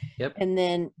word. Yep. And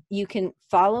then you can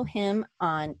follow him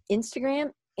on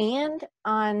Instagram and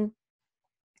on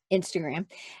Instagram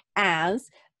as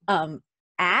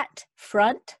at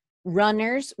Front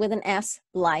Runners with an S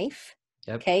Life.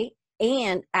 Yep. Okay.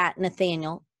 And at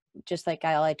Nathanael, just like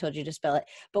I told you to spell it,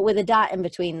 but with a dot in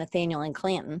between Nathanael and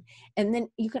Clanton. And then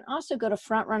you can also go to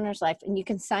Front Runners Life, and you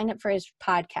can sign up for his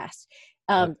podcast.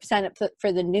 Sign up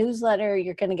for the newsletter.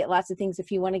 You're going to get lots of things.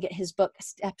 If you want to get his book,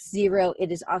 Step Zero, it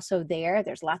is also there.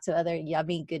 There's lots of other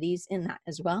yummy goodies in that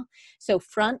as well. So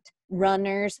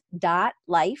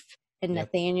frontrunners.life and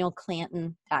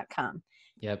nathanaelclanton.com.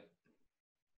 Yep.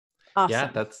 Awesome.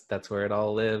 Yeah, that's where it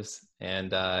all lives.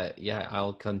 And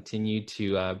I'll continue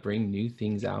to bring new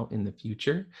things out in the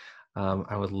future.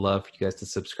 I would love for you guys to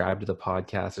subscribe to the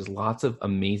podcast. There's lots of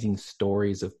amazing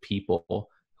stories of people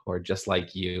who are just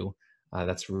like you.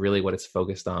 That's really what it's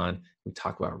focused on. We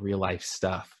talk about real life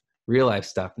stuff, no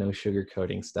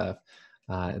sugarcoating stuff.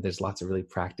 There's lots of really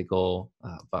practical,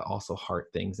 but also heart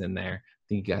things in there. I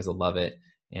think you guys will love it.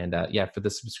 And for the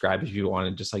subscribe, if you want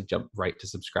to just jump right to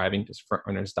subscribing, just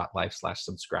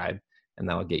frontrunners.life/subscribe, and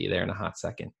that'll get you there in a hot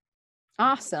second.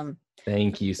 Awesome.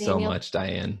 Thank you so much,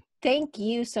 Diane. Thank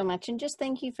you so much. And just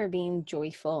thank you for being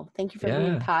joyful. Thank you for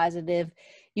being positive.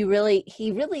 He really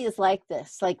is like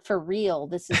this, like for real.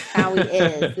 This is how he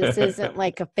is. This isn't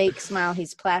like a fake smile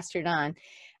he's plastered on.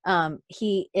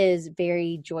 He is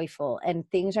very joyful, and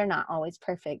things are not always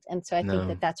perfect. And so I think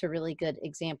that that's a really good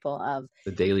example of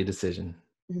the daily decision.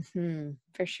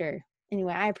 For sure.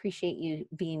 Anyway, I appreciate you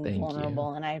being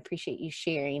vulnerable, and I appreciate you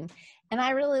sharing. And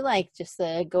I really like just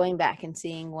the going back and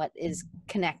seeing what is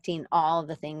connecting all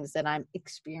the things that I'm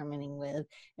experimenting with,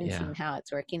 and seeing how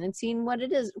it's working, and seeing what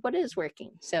is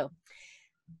working. So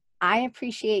I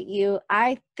appreciate you.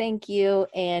 I thank you.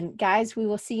 And guys, we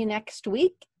will see you next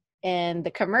week. And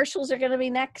the commercials are going to be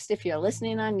next if you're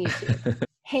listening on YouTube.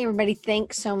 Hey, everybody,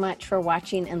 thanks so much for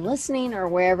watching and listening, or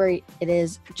wherever it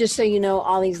is. Just so you know,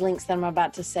 all these links that I'm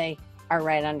about to say are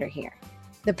right under here.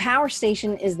 The Power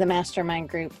Station is the mastermind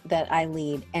group that I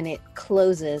lead, and it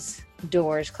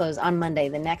doors close on Monday.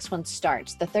 The next one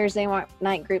starts. The Thursday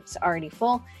night group's already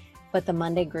full, but the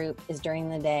Monday group is during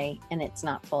the day, and it's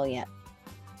not full yet.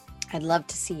 I'd love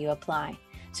to see you apply.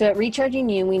 So at Recharging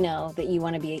You, we know that you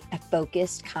want to be a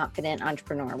focused, confident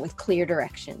entrepreneur with clear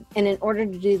direction. And in order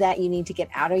to do that, you need to get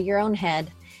out of your own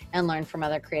head and learn from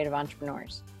other creative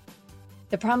entrepreneurs.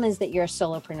 The problem is that you're a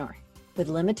solopreneur with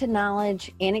limited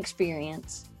knowledge and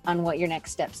experience on what your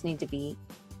next steps need to be,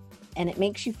 and it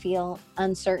makes you feel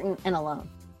uncertain and alone.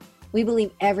 We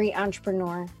believe every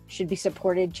entrepreneur should be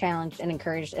supported, challenged, and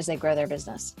encouraged as they grow their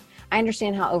business. I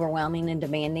understand how overwhelming and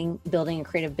demanding building a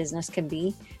creative business can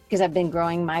be because I've been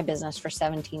growing my business for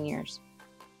 17 years.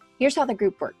 Here's how the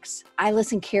group works. I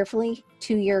listen carefully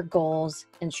to your goals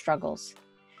and struggles.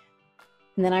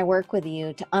 And then I work with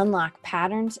you to unlock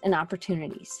patterns and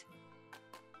opportunities.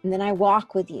 And then I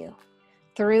walk with you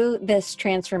through this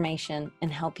transformation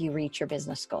and help you reach your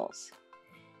business goals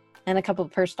and a couple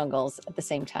of personal goals at the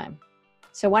same time.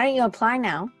 So why don't you apply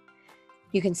now?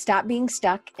 You can stop being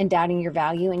stuck and doubting your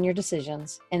value and your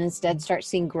decisions and instead start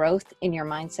seeing growth in your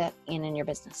mindset and in your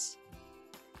business.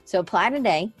 So apply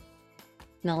today.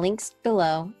 And the link's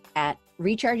below at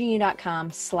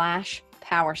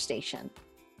rechargingyou.com/powerstation.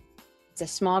 It's a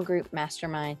small group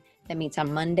mastermind that meets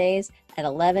on Mondays at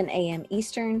 11 a.m.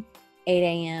 Eastern, 8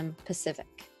 a.m.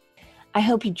 Pacific. I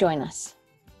hope you join us.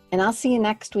 And I'll see you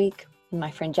next week with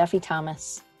my friend Jeffy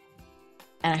Thomas.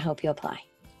 And I hope you apply.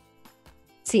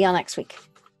 See y'all next week.